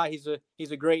great guy.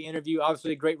 He's a great interview.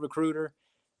 Obviously, a great recruiter.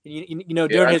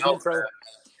 During his intro.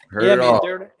 Yeah, man.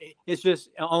 It's just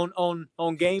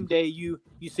on game day you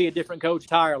see a different coach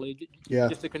entirely. Yeah.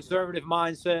 Just a conservative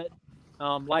mindset.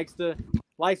 Likes to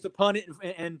punt it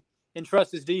and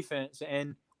trust his defense.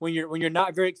 And when you're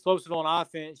not very explosive on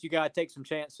offense, you got to take some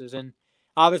chances. And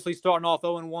obviously, starting off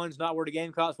 0-1 is not where the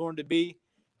Gamecocks wanted to be.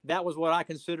 That was what I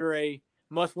consider a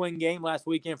must-win game last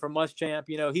weekend for Muschamp.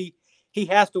 He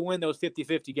has to win those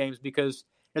 50-50 games because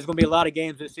there's going to be a lot of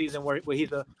games this season where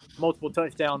he's a multiple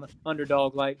touchdown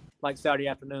underdog like Saturday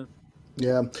afternoon.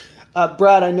 Yeah.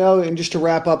 Brad, I know, and just to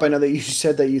wrap up, I know that you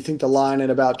said that you think the line at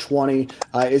about 20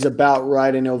 is about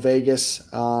right. I know Vegas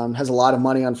has a lot of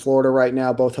money on Florida right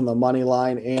now, both on the money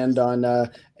line and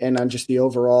on just the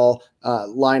overall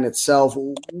line itself.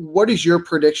 What is your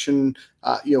prediction,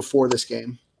 for this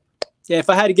game? Yeah, if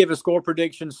I had to give a score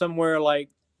prediction, somewhere like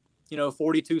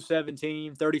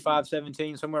 42-17,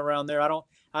 35-17, somewhere around there.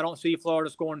 I don't see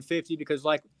Florida scoring 50 because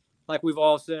like we've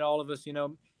all said, all of us,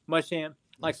 Muschamp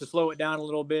likes to slow it down a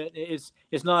little bit. It's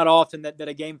not often that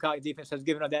a Gamecock defense has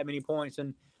given up that many points,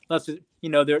 and unless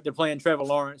they're playing Trevor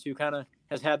Lawrence, who kind of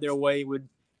has had their way with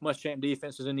Muschamp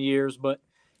defenses in the years. But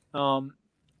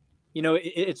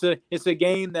it's a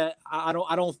game that I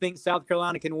don't think South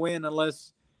Carolina can win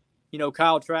unless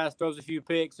Kyle Trask throws a few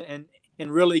picks and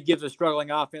really gives a struggling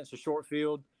offense a short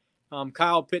field.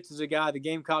 Kyle Pitts is a guy. The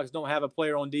Gamecocks don't have a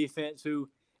player on defense who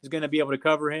is going to be able to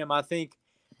cover him. I think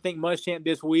Muschamp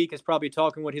this week is probably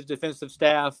talking with his defensive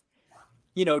staff,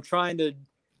 trying to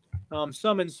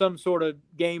summon some sort of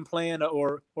game plan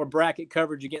or bracket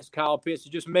coverage against Kyle Pitts to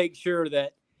just make sure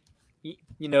that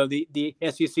the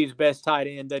SEC's best tight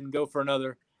end doesn't go for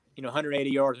another 180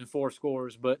 yards and 4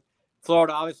 scores. But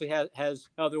Florida obviously has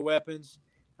other weapons.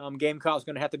 Gamecock's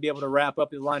going to have to be able to wrap up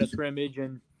the line of scrimmage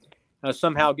and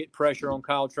somehow get pressure on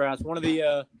Kyle Trask. One of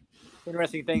the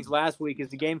interesting things last week is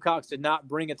the Gamecocks did not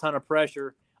bring a ton of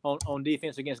pressure on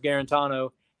defense against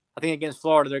Garantano. I think against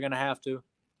Florida they're going to have to.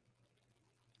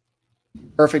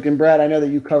 Perfect. And Brad, I know that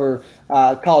you cover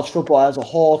college football as a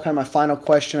whole. Kind of my final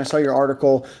question. I saw your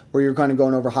article where you're kind of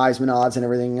going over Heisman odds and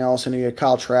everything else, and you had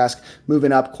Kyle Trask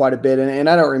moving up quite a bit. And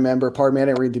I don't remember, pardon me, I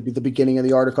didn't read the beginning of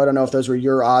the article. I don't know if those were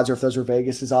your odds or if those were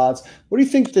Vegas's odds. What do you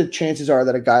think the chances are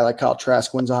that a guy like Kyle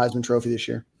Trask wins a Heisman Trophy this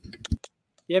year?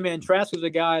 Yeah, man, Trask is a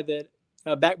guy that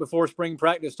back before spring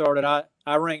practice started,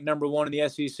 I ranked number 1 in the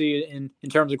SEC in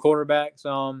terms of quarterbacks.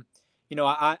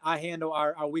 I handle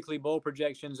our weekly bowl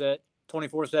projections at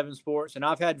 24/7 Sports, and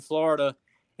I've had Florida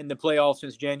in the playoffs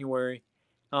since January.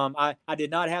 I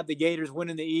did not have the Gators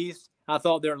winning the East. I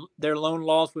thought their lone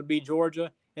loss would be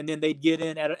Georgia, and then they'd get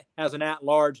in as an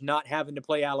at-large, not having to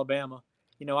play Alabama.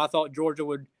 I thought Georgia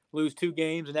would lose 2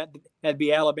 games, and that'd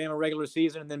be Alabama regular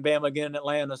season, and then Bama again in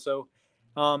Atlanta. So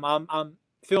I'm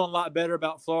feeling a lot better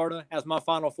about Florida as my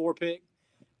Final Four pick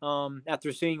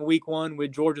after seeing week 1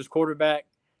 with Georgia's quarterback,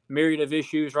 myriad of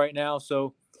issues right now.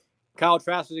 So Kyle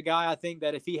Trask is a guy, I think,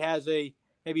 that if he has a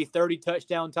maybe 30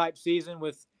 touchdown type season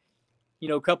with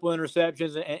a couple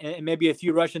interceptions and maybe a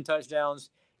few rushing touchdowns,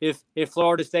 if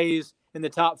Florida stays in the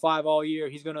top 5 all year,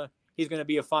 he's gonna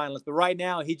be a finalist. But right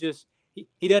now, he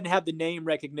doesn't have the name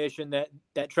recognition that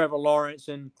Trevor Lawrence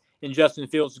and Justin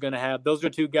Fields is going to have. Those are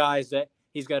 2 guys that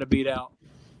he's got to beat out.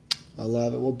 I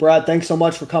love it. Well, Brad, thanks so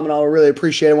much for coming on. I really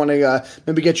appreciate it. I want to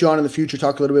maybe get you on in the future,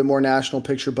 talk a little bit more national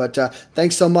picture. But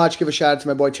thanks so much. Give a shout out to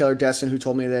my boy Taylor Destin, who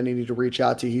told me that I needed to reach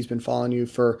out to you. He's been following you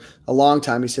for a long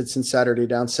time. He said since Saturday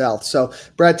down south. So,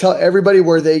 Brad, tell everybody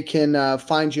where they can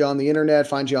find you on the internet,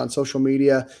 find you on social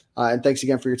media. And thanks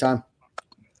again for your time.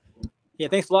 Yeah,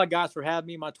 thanks a lot, guys, for having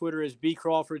me. My Twitter is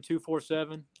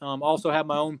bcrawford247. Also have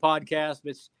my own podcast.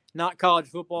 It's not college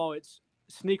football. It's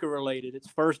sneaker related. It's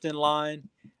First in Line,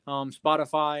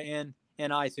 Spotify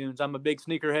and iTunes. I'm a big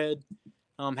sneakerhead.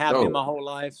 Have been my whole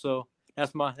life, so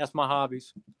that's my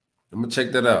hobbies. I'm gonna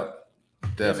check that out.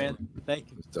 Definitely. Yeah, man.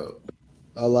 Thank you. Dope.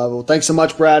 I love it. Well, thanks so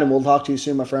much, Brad, and we'll talk to you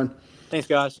soon, my friend. Thanks,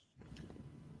 guys.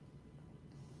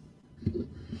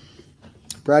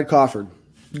 Brad Crawford.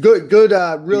 Good,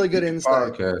 really good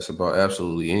insight. Podcast about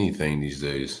absolutely anything these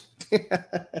days.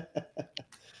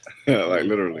 Yeah, like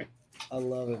literally. I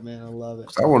love it, man. I love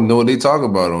it. I want to know what they talk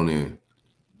about on there.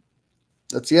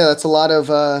 That's a lot of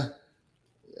I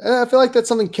feel like that's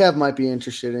something Kev might be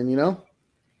interested in, Yeah,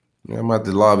 I'm about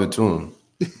to lob it to him.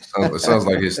 It sounds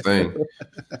like his thing.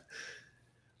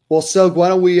 Well, Silk, why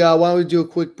don't we do a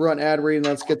quick Brunt ad read and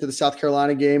let's get to the South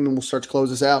Carolina game and we'll start to close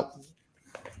this out.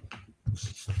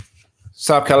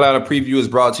 South Carolina preview is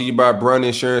brought to you by Brunt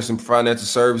Insurance and Financial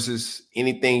Services.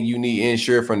 Anything you need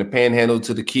insured from the Panhandle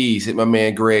to the Keys, hit my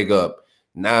man Greg up.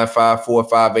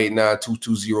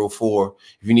 954-589-2204.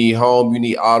 If you need home, you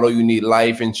need auto, you need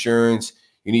life insurance,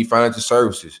 you need financial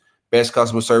services. Best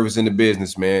customer service in the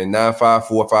business, man.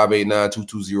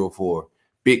 954-589-2204.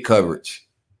 Big coverage.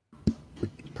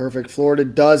 Perfect. Florida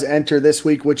does enter this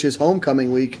week, which is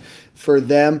homecoming week for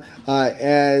them,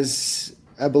 as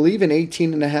I believe an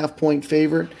 18.5-point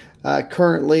favorite.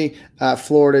 Currently,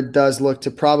 Florida does look to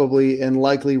probably and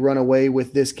likely run away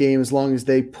with this game as long as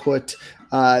they put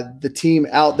the team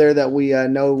out there that we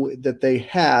know that they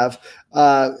have.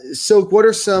 So what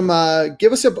are some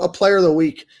give us a player of the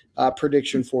week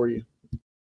prediction for you.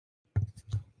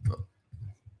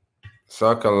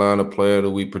 South Carolina player of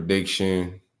the week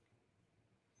prediction.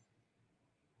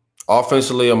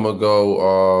 Offensively, I'm gonna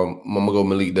go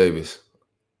Malik Davis.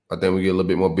 I think we get a little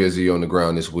bit more busy on the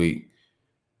ground this week.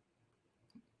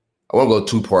 I want to go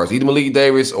 2 parts. Either Malik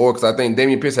Davis or because I think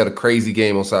Damian Pierce had a crazy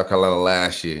game on South Carolina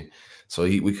last year. So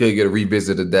we could get a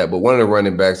revisit of that. But one of the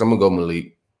running backs, I'm going to go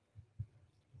Malik.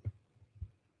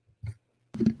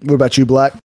 What about you,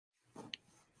 Black?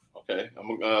 Okay. I'm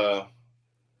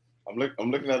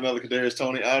looking at another Kadarius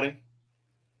Toney outing,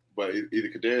 but either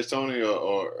Kadarius Toney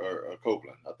or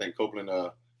Copeland. I think Copeland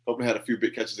had a few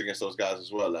big catches against those guys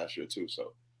as well last year too.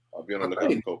 So I'll be on the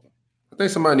lookout for Copeland. I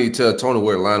think somebody need to tell Toney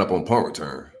where to line up on punt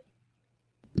return.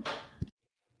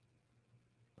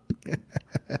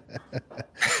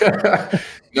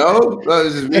 No,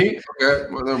 it's just me. Okay,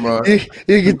 well, never mind.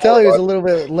 You can tell he was a little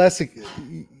bit less.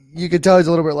 You could tell he's a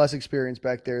little bit less experienced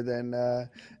back there than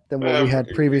what we had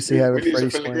previously had with Freddie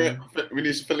Swain. We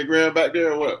need some Finley Graham back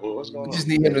there. Or what? What's going on? We just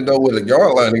need him to know where the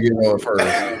yard line to get on first.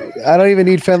 I don't even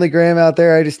need Finley Graham out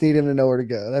there. I just need him to know where to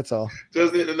go. That's all.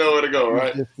 Just need to know where to go,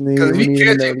 right? Because if he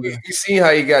catch it, you see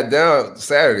how he got down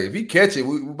Saturday. If he catch it,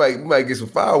 we might get some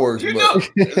fireworks. You know,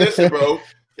 listen, bro.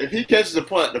 If he catches a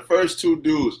punt, the first 2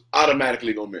 dudes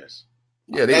automatically gonna miss.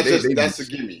 Yeah, that's a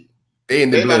gimme. They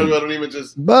don't even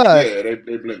just. But they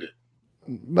blend it.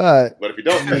 But if he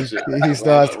don't catch it, he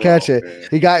still has to catch it. Man.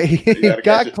 He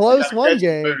got close one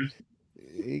game.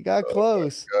 He got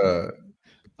close.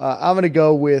 I'm gonna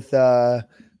go with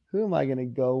who am I gonna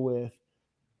go with?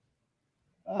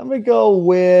 I'm gonna go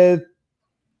with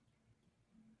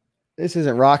This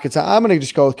isn't rocket science. I'm going to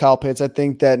just go with Kyle Pitts. I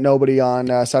think that nobody on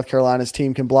South Carolina's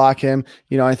team can block him.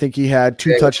 I think he had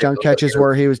 2 touchdown catches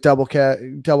where he was double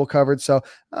covered. So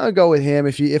I'll go with him.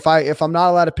 If I'm not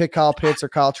allowed to pick Kyle Pitts or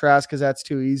Kyle Trask because that's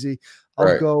too easy,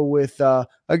 I'll go with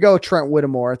Trent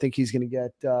Whittemore. I think he's going to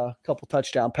get a couple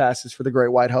touchdown passes for the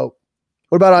Great White Hope.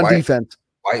 What about on defense?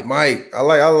 White Mike, I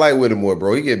like Whittemore,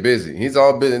 bro. He get busy. He's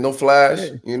all busy, no flash.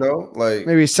 Like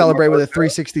maybe celebrate with a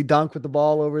 360 dunk with the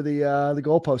ball over the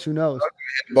goalpost. Who knows?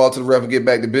 Hit the ball to the ref and get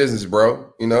back to business,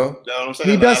 bro. He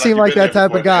does seem like that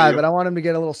type of guy, but I want him to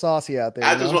get a little saucy out there.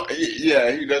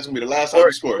 He does be the last time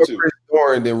he scored too. Chris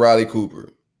Doran than Riley Cooper.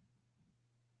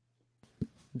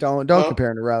 Don't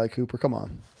compare him to Riley Cooper. Come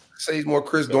on. Say he's more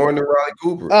Chris Doran than Riley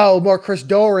Cooper. Oh, more Chris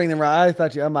Doran than Riley. I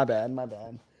thought you. Oh, my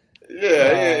bad.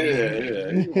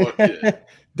 Yeah.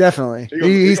 Definitely.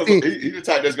 He's the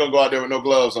type that's gonna go out there with no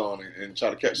gloves on and try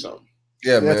to catch something.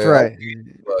 Yeah, man. That's right.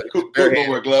 Cooper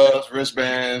wear gloves,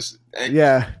 wristbands,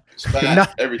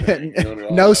 spats, everything.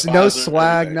 No swag,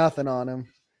 everything. Nothing on him.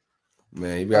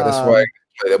 Man, you got the swag.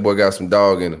 That boy got some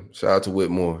dog in him. Shout out to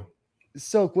Whitmore.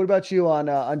 Silk, what about you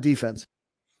on defense?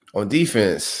 On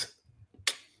defense,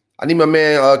 I need my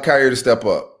man Kyer to step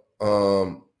up.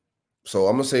 So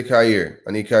I'm gonna say Kyer.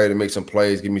 I need Kyer to make some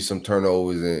plays, give me some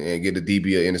turnovers, and get a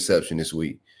DB an interception this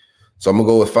week. So I'm gonna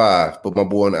go with 5. Put my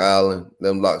boy on the island,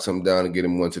 let him lock something down, and get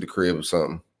him one to the crib or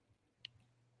something.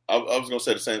 I was gonna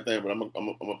say the same thing, but I'm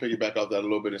gonna piggyback off that a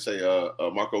little bit and say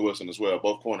Marco Wilson as well,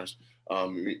 both corners.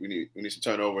 We need some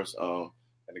turnovers, and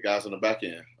the guys on the back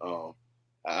end.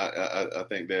 I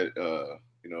think that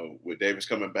with Davis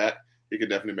coming back, he could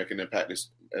definitely make an impact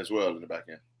as well in the back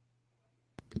end.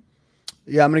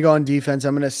 Yeah, I'm going to go on defense.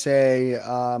 I'm going to say,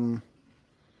 I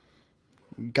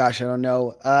don't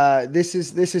know. This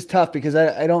is tough because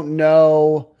I don't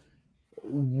know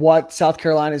what South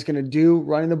Carolina is going to do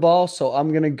running the ball. So I'm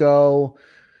going to go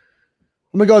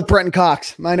with Brenton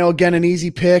Cox. I know, again, an easy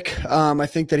pick. I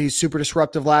think that he's super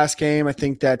disruptive last game. I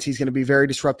think that he's going to be very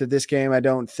disruptive this game. I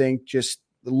don't think just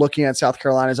looking at South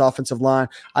Carolina's offensive line,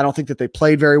 I don't think that they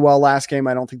played very well last game.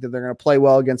 I don't think that they're going to play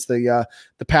well against the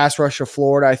pass rush of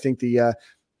Florida. I think the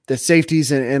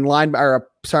safeties and the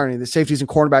safeties and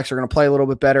cornerbacks are going to play a little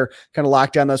bit better, kind of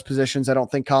lock down those positions. I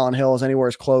don't think Colin Hill is anywhere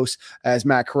as close as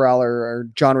Matt Corral or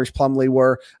John Reese Plumlee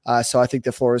were. So I think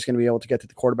that Florida is going to be able to get to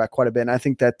the quarterback quite a bit. And I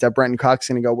think that Brenton Cox is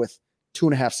going to go with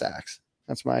 2.5 sacks.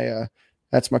 That's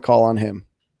my call on him.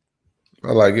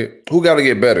 I like it. Who got to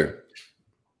get better?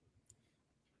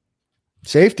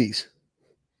 Safeties.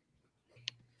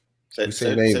 All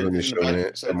right.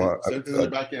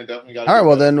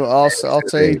 Well, then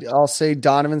I'll say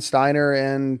Donovan Steiner,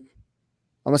 and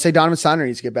I'm gonna say Donovan Steiner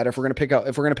needs to get better if we're gonna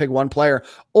pick one player.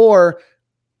 Or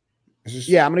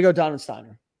I'm gonna go Donovan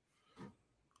Steiner.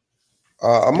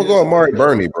 I'm gonna go Amari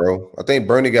Burney, bro. I think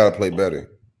Burney got to play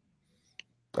better.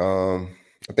 I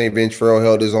think Ventrell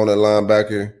held his own at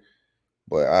linebacker.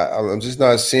 But I'm just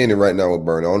not seeing it right now with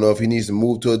Burney. I don't know if he needs to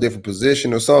move to a different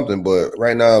position or something, but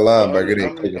right now,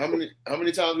 linebacker. How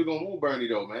many times we gonna move Burney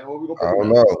though, man? What we gonna put I don't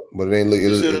know, but it ain't look.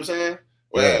 You see what I'm saying?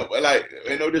 Well, like,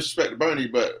 ain't no disrespect to Burney,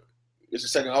 but it's the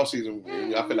second off season.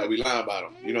 I feel like we lying about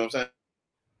him. You know what I'm saying?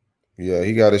 Yeah,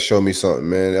 he got to show me something,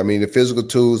 man. I mean, the physical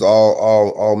tools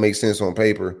all make sense on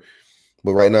paper,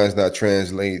 but right now it's not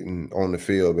translating on the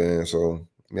field, man. So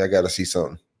I got to see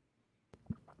something.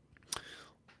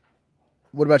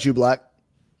 What about you, Black?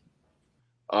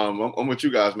 I'm with you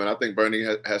guys, man. I think Burney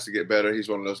has to get better. He's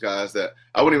one of those guys that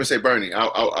I wouldn't even say Burney.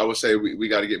 I would say we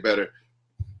got to get better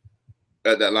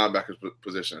at that linebacker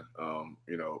position.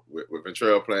 With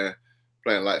Ventrell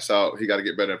playing lights out, he got to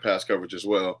get better in pass coverage as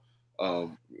well.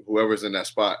 Whoever's in that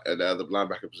spot at the other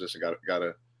linebacker position got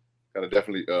to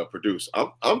definitely produce.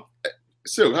 I'm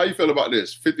Silk, how you feel about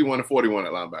this? 51-41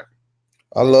 at linebacker.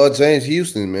 I love James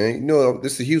Houston, man.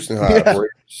 This is Houston high,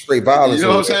 straight violence. You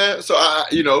know what I'm saying? So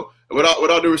with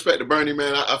all due respect to Burney,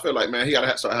 man, I feel like, man, he got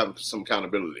to start having some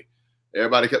accountability.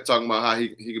 Everybody kept talking about how he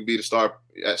could be the star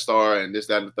and this,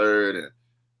 that, and the third, and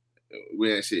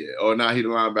we ain't see it. Oh, now he the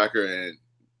linebacker, and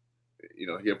he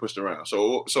get pushed around.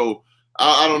 So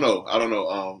I don't know.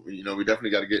 We definitely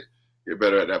got to get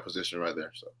better at that position right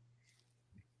there. So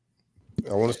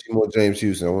I want to see more James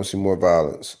Houston. I want to see more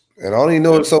violence. And I don't even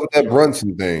know what's up with that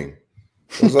Brunson thing.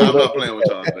 I'm not playing with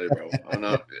y'all today, bro.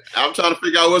 I'm trying to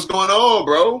figure out what's going on,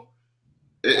 bro.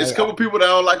 It's a couple people that I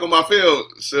don't like on my field,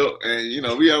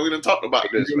 and we done talked about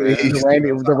this, man.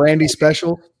 The Randy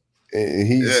special. And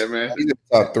he's in the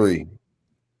top 3. Hey,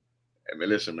 man,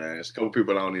 listen, man. It's a couple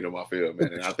people I don't need on my field,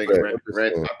 man. And I think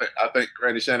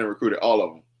Randy Shannon recruited all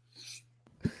of them.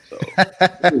 So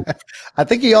I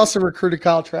think he also recruited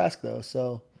Kyle Trask, though.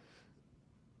 So.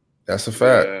 That's a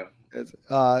fact. Yeah.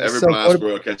 Every blind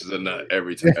squirrel catches a nut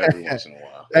every once in a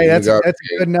while. Hey, that's a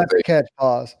good nut to catch.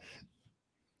 Pause.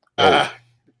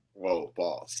 Whoa,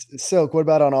 pause. Silk, what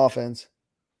about on offense?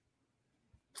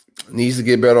 Needs to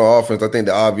get better on offense. I think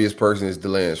the obvious person is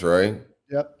DeLance, right?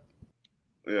 Yep.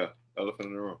 Yeah, elephant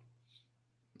in the room.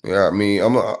 Yeah, I mean,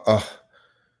 I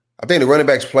think the running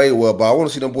backs play well, but I want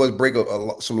to see them boys break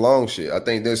some long shit. I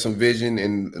think there's some vision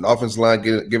and an offensive line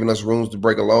giving us rooms to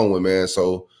break along with, man.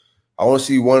 So I want to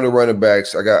see one of the running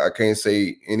backs. I can't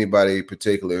say anybody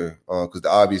particular because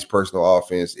the obvious personal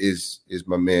offense is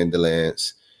my man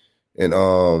DeLance, and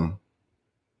so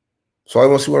I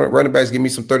want to see one running backs give me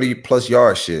some 30+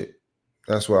 yard shit.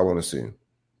 That's what I want to see.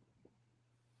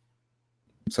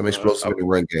 Some explosive in the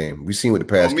run game. We've seen with the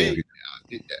pass game.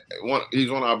 He's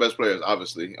one of our best players,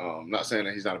 obviously. Not saying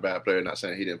that he's not a bad player. Not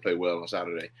saying he didn't play well on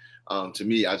Saturday. To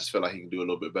me, I just feel like he can do a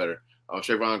little bit better.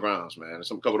 Trayvon Grimes, man. There's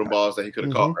some couple of the balls that he could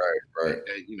have caught. Right.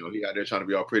 And, he out there trying to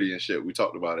be all pretty and shit. We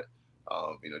talked about it.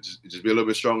 Just be a little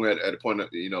bit stronger at the point of,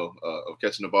 of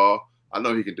catching the ball. I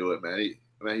know he can do it, man.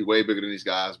 He's way bigger than these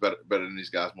guys, better than these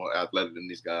guys, more athletic than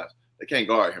these guys. They can't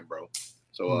guard him, bro.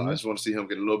 So I just want to see him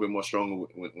get a little bit more stronger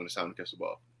when it's time to catch the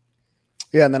ball.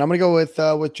 Yeah, and then I'm going to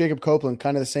go with Jacob Copeland,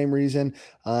 kind of the same reason.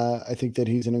 I think that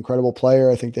he's an incredible player.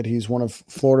 I think that he's one of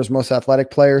Florida's most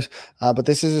athletic players. But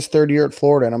this is his third year at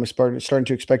Florida, and I'm starting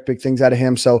to expect big things out of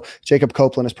him. So Jacob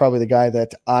Copeland is probably the guy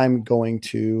that I'm going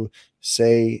to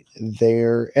say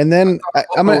there. And then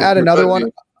I'm going to add another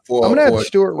one. I'm going to add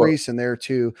Stuart Reese in there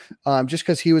too, just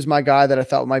because he was my guy that I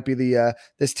thought might be the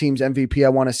this team's MVP. I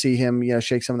want to see him,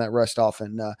 shake some of that rust off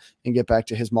and get back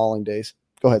to his mauling days.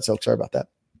 Go ahead, Silk. Sorry about that.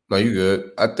 No, you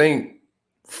good. I think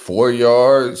 4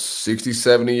 yards, 60,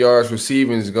 70 yards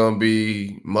receiving is going to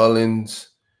be Mullins.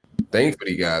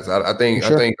 Thankfully, guys. I think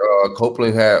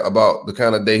Copeland had about the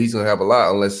kind of day he's going to have a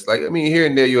lot, unless, here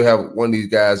and there you'll have one of these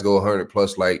guys go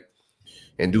 100+,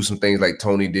 and do some things like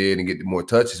Tony did and get more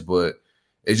touches, but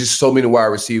it's just so many wide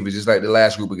receivers, just like the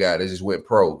last group of guys that just went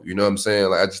pro. You know what I'm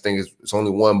saying? I just think it's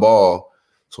only one ball,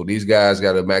 so these guys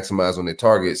got to maximize on their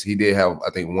targets. He did have, I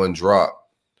think, one drop.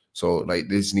 So, they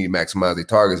just need to maximize their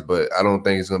targets, but I don't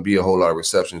think it's going to be a whole lot of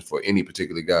receptions for any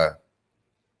particular guy.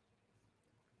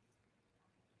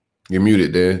 You're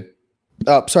muted, Dan.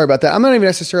 Oh, sorry about that. I'm not even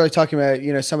necessarily talking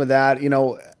about, some of that,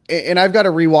 and I've got to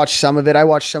rewatch some of it. I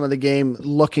watched some of the game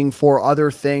looking for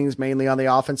other things, mainly on the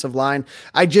offensive line.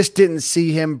 I just didn't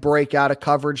see him break out of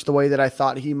coverage the way that I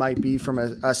thought he might be from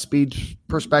a speed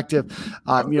perspective.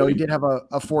 He did have a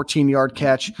 14-yard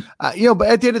catch, but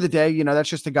at the end of the day, that's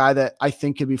just a guy that I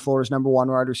think could be Florida's number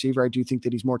one wide receiver. I do think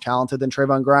that he's more talented than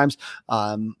Trayvon Grimes.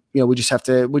 We just have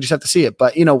to see it.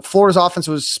 But, Florida's offense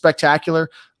was spectacular.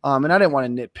 And I didn't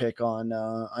want to nitpick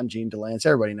on Gene DeLance.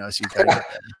 Everybody knows he's got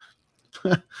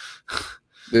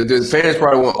The fans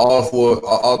probably want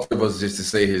all three of us just to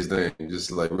say his name,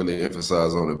 just really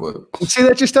emphasize on it. But see,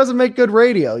 that just doesn't make good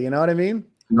radio. You know what I mean?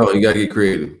 No, you got to get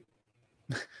creative.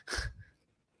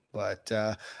 But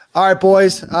all right,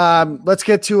 boys, let's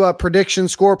get to a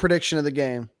score prediction of the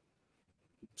game.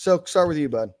 So start with you,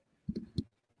 bud.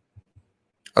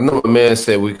 I know my man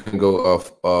said we can go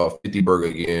 50 burger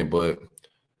again, but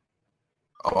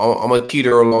I'm going to keep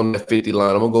Earl on that 50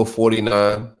 line. I'm going to go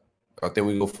 49. I think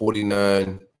we go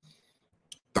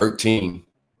 49-13.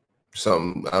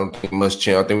 Something. I don't think much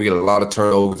chance. I think we get a lot of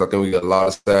turnovers. I think we get a lot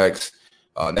of sacks.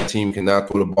 That team cannot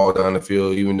throw the ball down the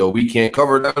field, even though we can't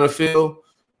cover down the field.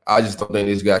 I just don't think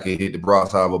this guy can hit the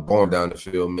broadside of a barn down the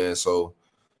field, man. So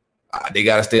they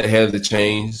got to stay ahead of the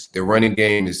chains. Their running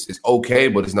game is okay,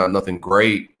 but it's not nothing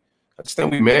great. I just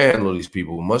think we manhandle these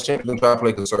people. Muschamp can try to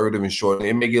play conservative and short.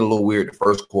 It may get a little weird the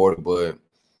first quarter, but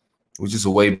we're just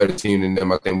a way better team than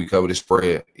them. I think we cover the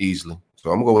spread easily. So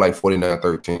I'm going to go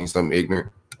 49-13, something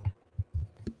ignorant.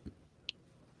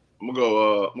 I'm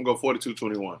gonna go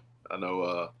 42-21. I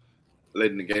know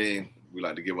late in the game we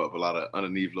like to give up a lot of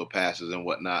underneath little passes and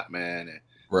whatnot, man. And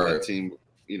let the team,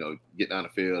 get down the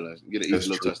field and get an easy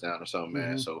little touchdown or something,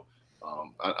 man. So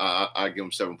I give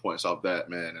them 7 points off that,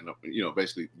 man, and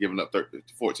basically giving up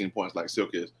 14 points like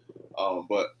Silk is.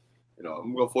 But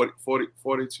I'm gonna go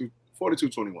 42-21.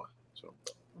 So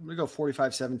I'm gonna go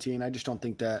 45-17. I just don't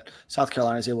think that South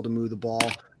Carolina is able to move the ball.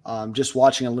 Just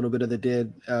watching a little bit of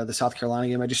the South Carolina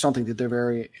game, I just don't think that they're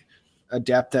very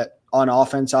adept on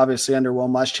offense. Obviously, under Will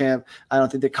Muschamp, I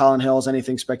don't think that Colin Hill is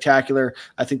anything spectacular.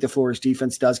 I think the Florida's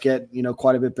defense does get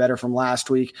quite a bit better from last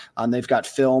week. They've got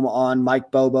film on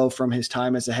Mike Bobo from his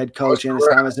time as a head coach and his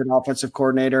time as an offensive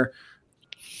coordinator.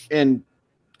 And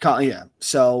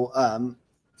so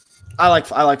I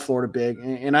like Florida big,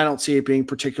 and I don't see it being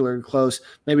particularly close.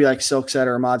 Maybe like Silk said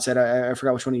or Ahmad said, I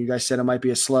forgot which one of you guys said it might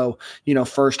be a slow,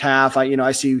 first half.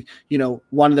 I see,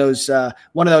 one of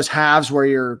those halves where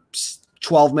you're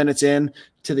 12 minutes in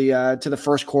to the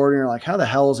first quarter, and you're like, how the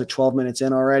hell is it 12 minutes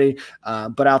in already?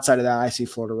 But outside of that, I see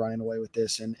Florida running away with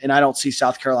this, and I don't see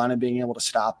South Carolina being able to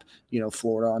stop,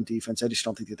 Florida on defense. I just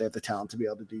don't think that they have the talent to be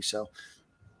able to do so.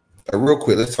 Real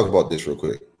quick, let's talk about this real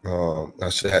quick. I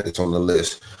should have this on the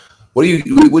list. What do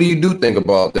you think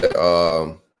about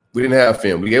that? We didn't have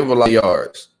film. We gave him a lot of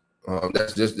yards.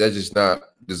 That's just not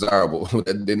desirable.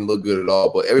 That didn't look good at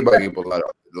all. But everybody gave him a lot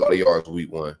of yards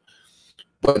week 1.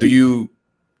 But do you?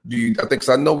 I think, because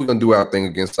I know we're gonna do our thing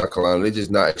against South Carolina. They're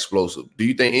just not explosive. Do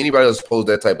you think anybody else posed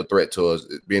that type of threat to us,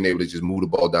 being able to just move the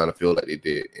ball down the field like they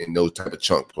did in those type of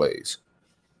chunk plays?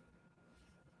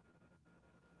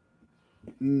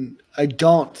 I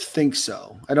don't think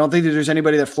so. I don't think that there's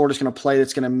anybody that Florida's going to play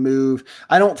that's going to move.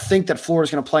 I don't think that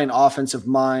Florida's going to play an offensive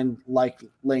mind like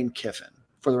Lane Kiffin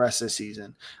for the rest of the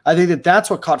season. I think that that's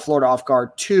what caught Florida off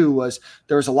guard too, was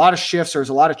there was a lot of shifts, there was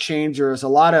a lot of change, there was a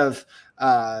lot of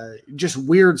just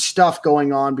weird stuff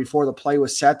going on before the play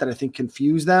was set that I think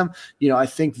confused them. I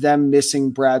think them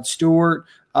missing Brad Stewart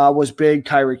was big.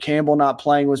 Kyrie Campbell not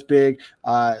playing was big.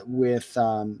 With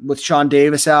Sean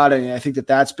Davis out, I think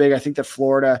that's big. I think that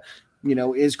Florida,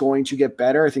 is going to get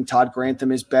better. I think Todd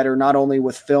Grantham is better, not only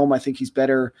with film. I think he's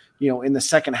better, in the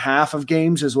second half of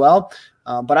games as well.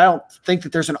 But I don't think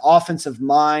that there's an offensive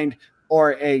mind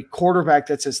or a quarterback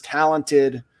that's as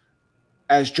talented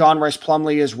as John Rice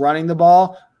Plumlee is running the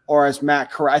ball, or as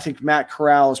Matt Corral. I think Matt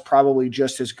Corral is probably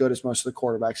just as good as most of the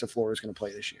quarterbacks that Florida is going to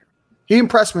play this year. He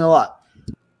impressed me a lot.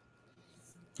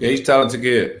 Yeah, he's talented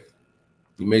kid.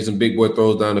 He made some big boy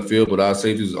throws down the field, but our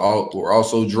safeties were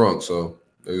also drunk. So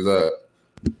there's that.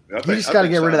 You just got to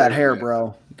get rid of that hair,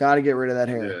 bro. Got to get rid of that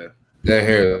hair. Yeah. That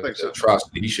hair, that's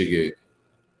atrocity. He should get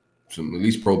some at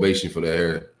least probation for that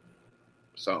hair.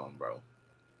 Something, bro.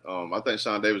 I think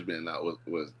Sean Davis being out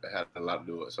had a lot to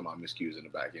do with some of my miscues in the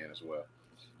back end as well.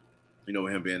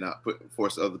 Him being out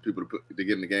forced other people to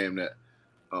get in the game that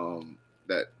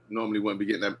normally wouldn't be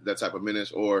getting that type of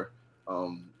minutes, or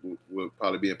would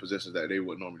probably be in positions that they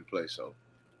wouldn't normally play. So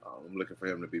I'm looking for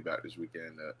him to be back this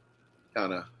weekend to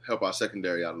kind of help our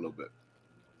secondary out a little bit.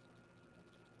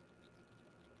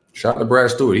 Shout out to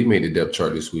Brad Stewart. He made the depth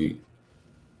chart this week.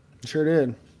 Sure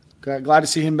did. Glad to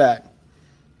see him back,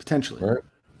 potentially. All right.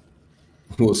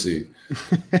 We'll see.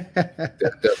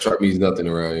 That chart means nothing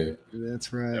around here.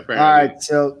 That's right. Apparently. All right,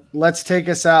 so let's take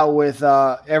us out with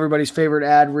everybody's favorite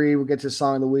ad read. We'll get to the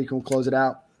song of the week and we'll close it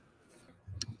out.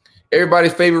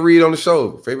 Everybody's favorite read on the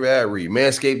show, favorite ad read,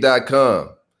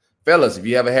 manscaped.com. Fellas, if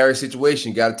you have a hairy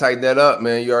situation, got to tighten that up,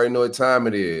 man. You already know what time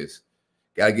it is.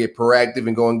 Got to get proactive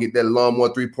and go and get that Lawnmower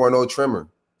 3.0 trimmer.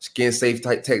 Skin-safe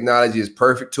technology is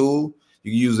perfect tool.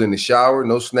 You can use it in the shower.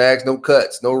 No snags, no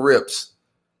cuts, no rips.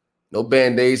 No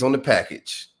Band-Aids on the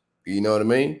package. You know what I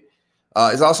mean?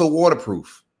 It's also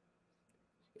waterproof.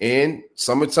 And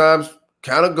summertime's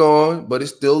kind of gone, but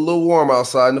it's still a little warm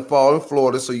outside in the fall in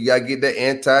Florida, so you got to get that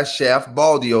anti-shaft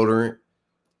ball deodorant.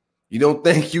 You don't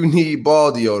think you need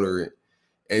ball deodorant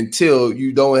until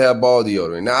you don't have ball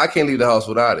deodorant. Now, I can't leave the house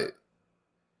without it.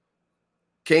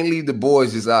 Can't leave the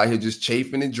boys just out here just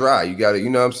chafing and dry. You got to, you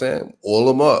know what I'm saying? Oil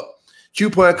them up.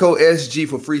 Coupon code SG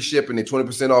for free shipping and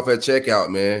 20% off at checkout,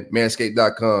 man.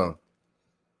 Manscaped.com.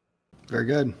 Very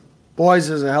good. Boys,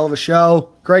 this is a hell of a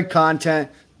show. Great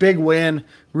content. Big win.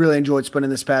 Really enjoyed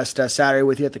spending this past Saturday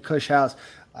with you at the Cush House.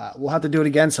 We'll have to do it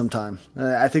again sometime.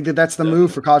 I think that's the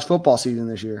move for college football season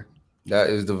this year. That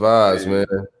is the vibes, man.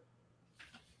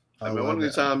 One of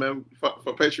the time, man,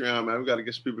 for Patreon, man, we got to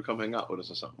get some people to come hang out with us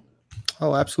or something.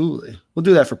 Oh, absolutely. We'll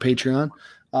do that for Patreon.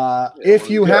 If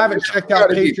you haven't checked out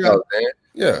Patreon,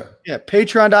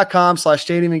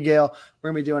 patreon.com/Stadium and Gale. We're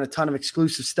going to be doing a ton of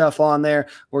exclusive stuff on there.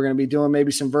 We're going to be doing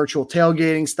maybe some virtual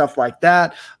tailgating, stuff like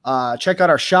that. Check out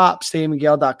our shop,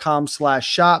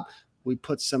 stadiumandgale.com/shop. We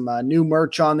put some new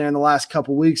merch on there in the last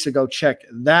couple weeks, so go check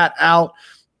that out.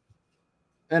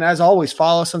 And as always,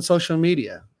 follow us on social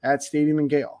media at Stadium and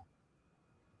Gale.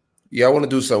 Yeah, I want to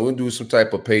do something. We'll do some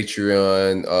type of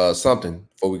Patreon, something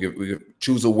before we could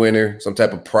choose a winner, some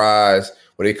type of prize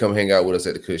where they come hang out with us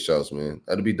at the Cush House, man.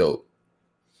 That'd be dope.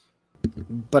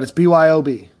 But it's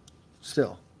BYOB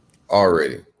still.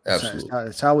 Already. Absolutely.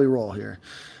 That's how we roll here.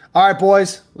 All right,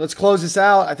 boys, let's close this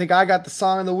out. I think I got the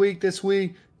song of the week this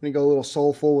week. I'm going to go a little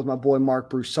soulful with my boy Mark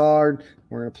Broussard.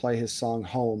 We're going to play his song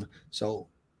Home. So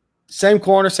same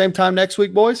corner, same time next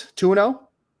week, boys. 2-0.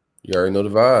 You already know the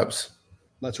vibes.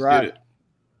 Let's ride it.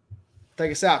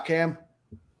 Take us out, Cam.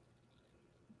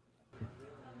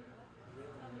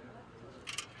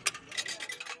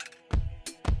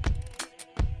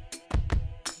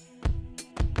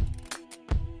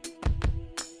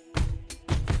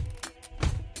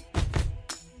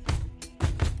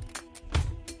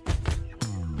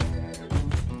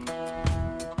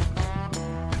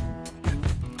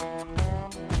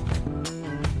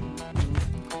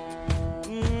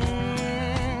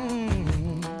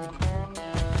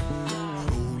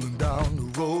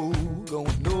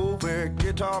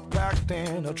 locked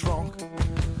in a trunk.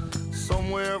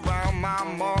 Somewhere around my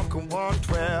mark of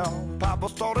 112, Papa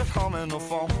started humming the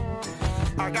phone.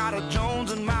 I got a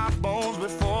Jones in my bones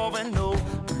before we know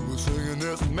we were singing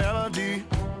this melody.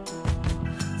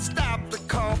 Stopped the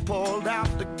car, pulled out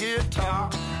the guitar,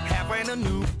 halfway to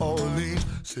New Orleans,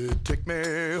 said take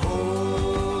me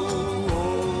home,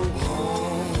 home,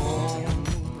 home.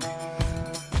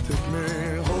 Take me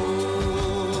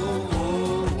home,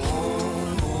 home,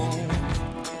 home.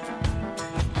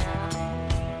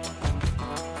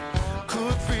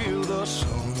 Could feel the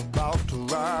sun about to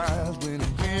rise when I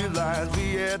realized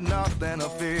we had nothing to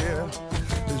fear.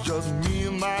 It's just me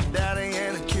and my daddy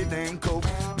and a kid named Coke,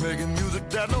 making music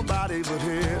that nobody would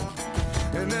hear.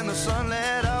 And then the sun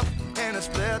lit up and it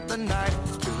split the night,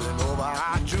 spilling over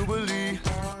our Jubilee.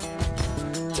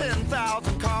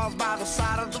 10,000 cars by the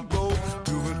side of the road,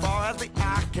 moving far as the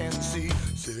eye can see.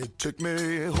 Said take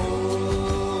me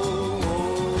home.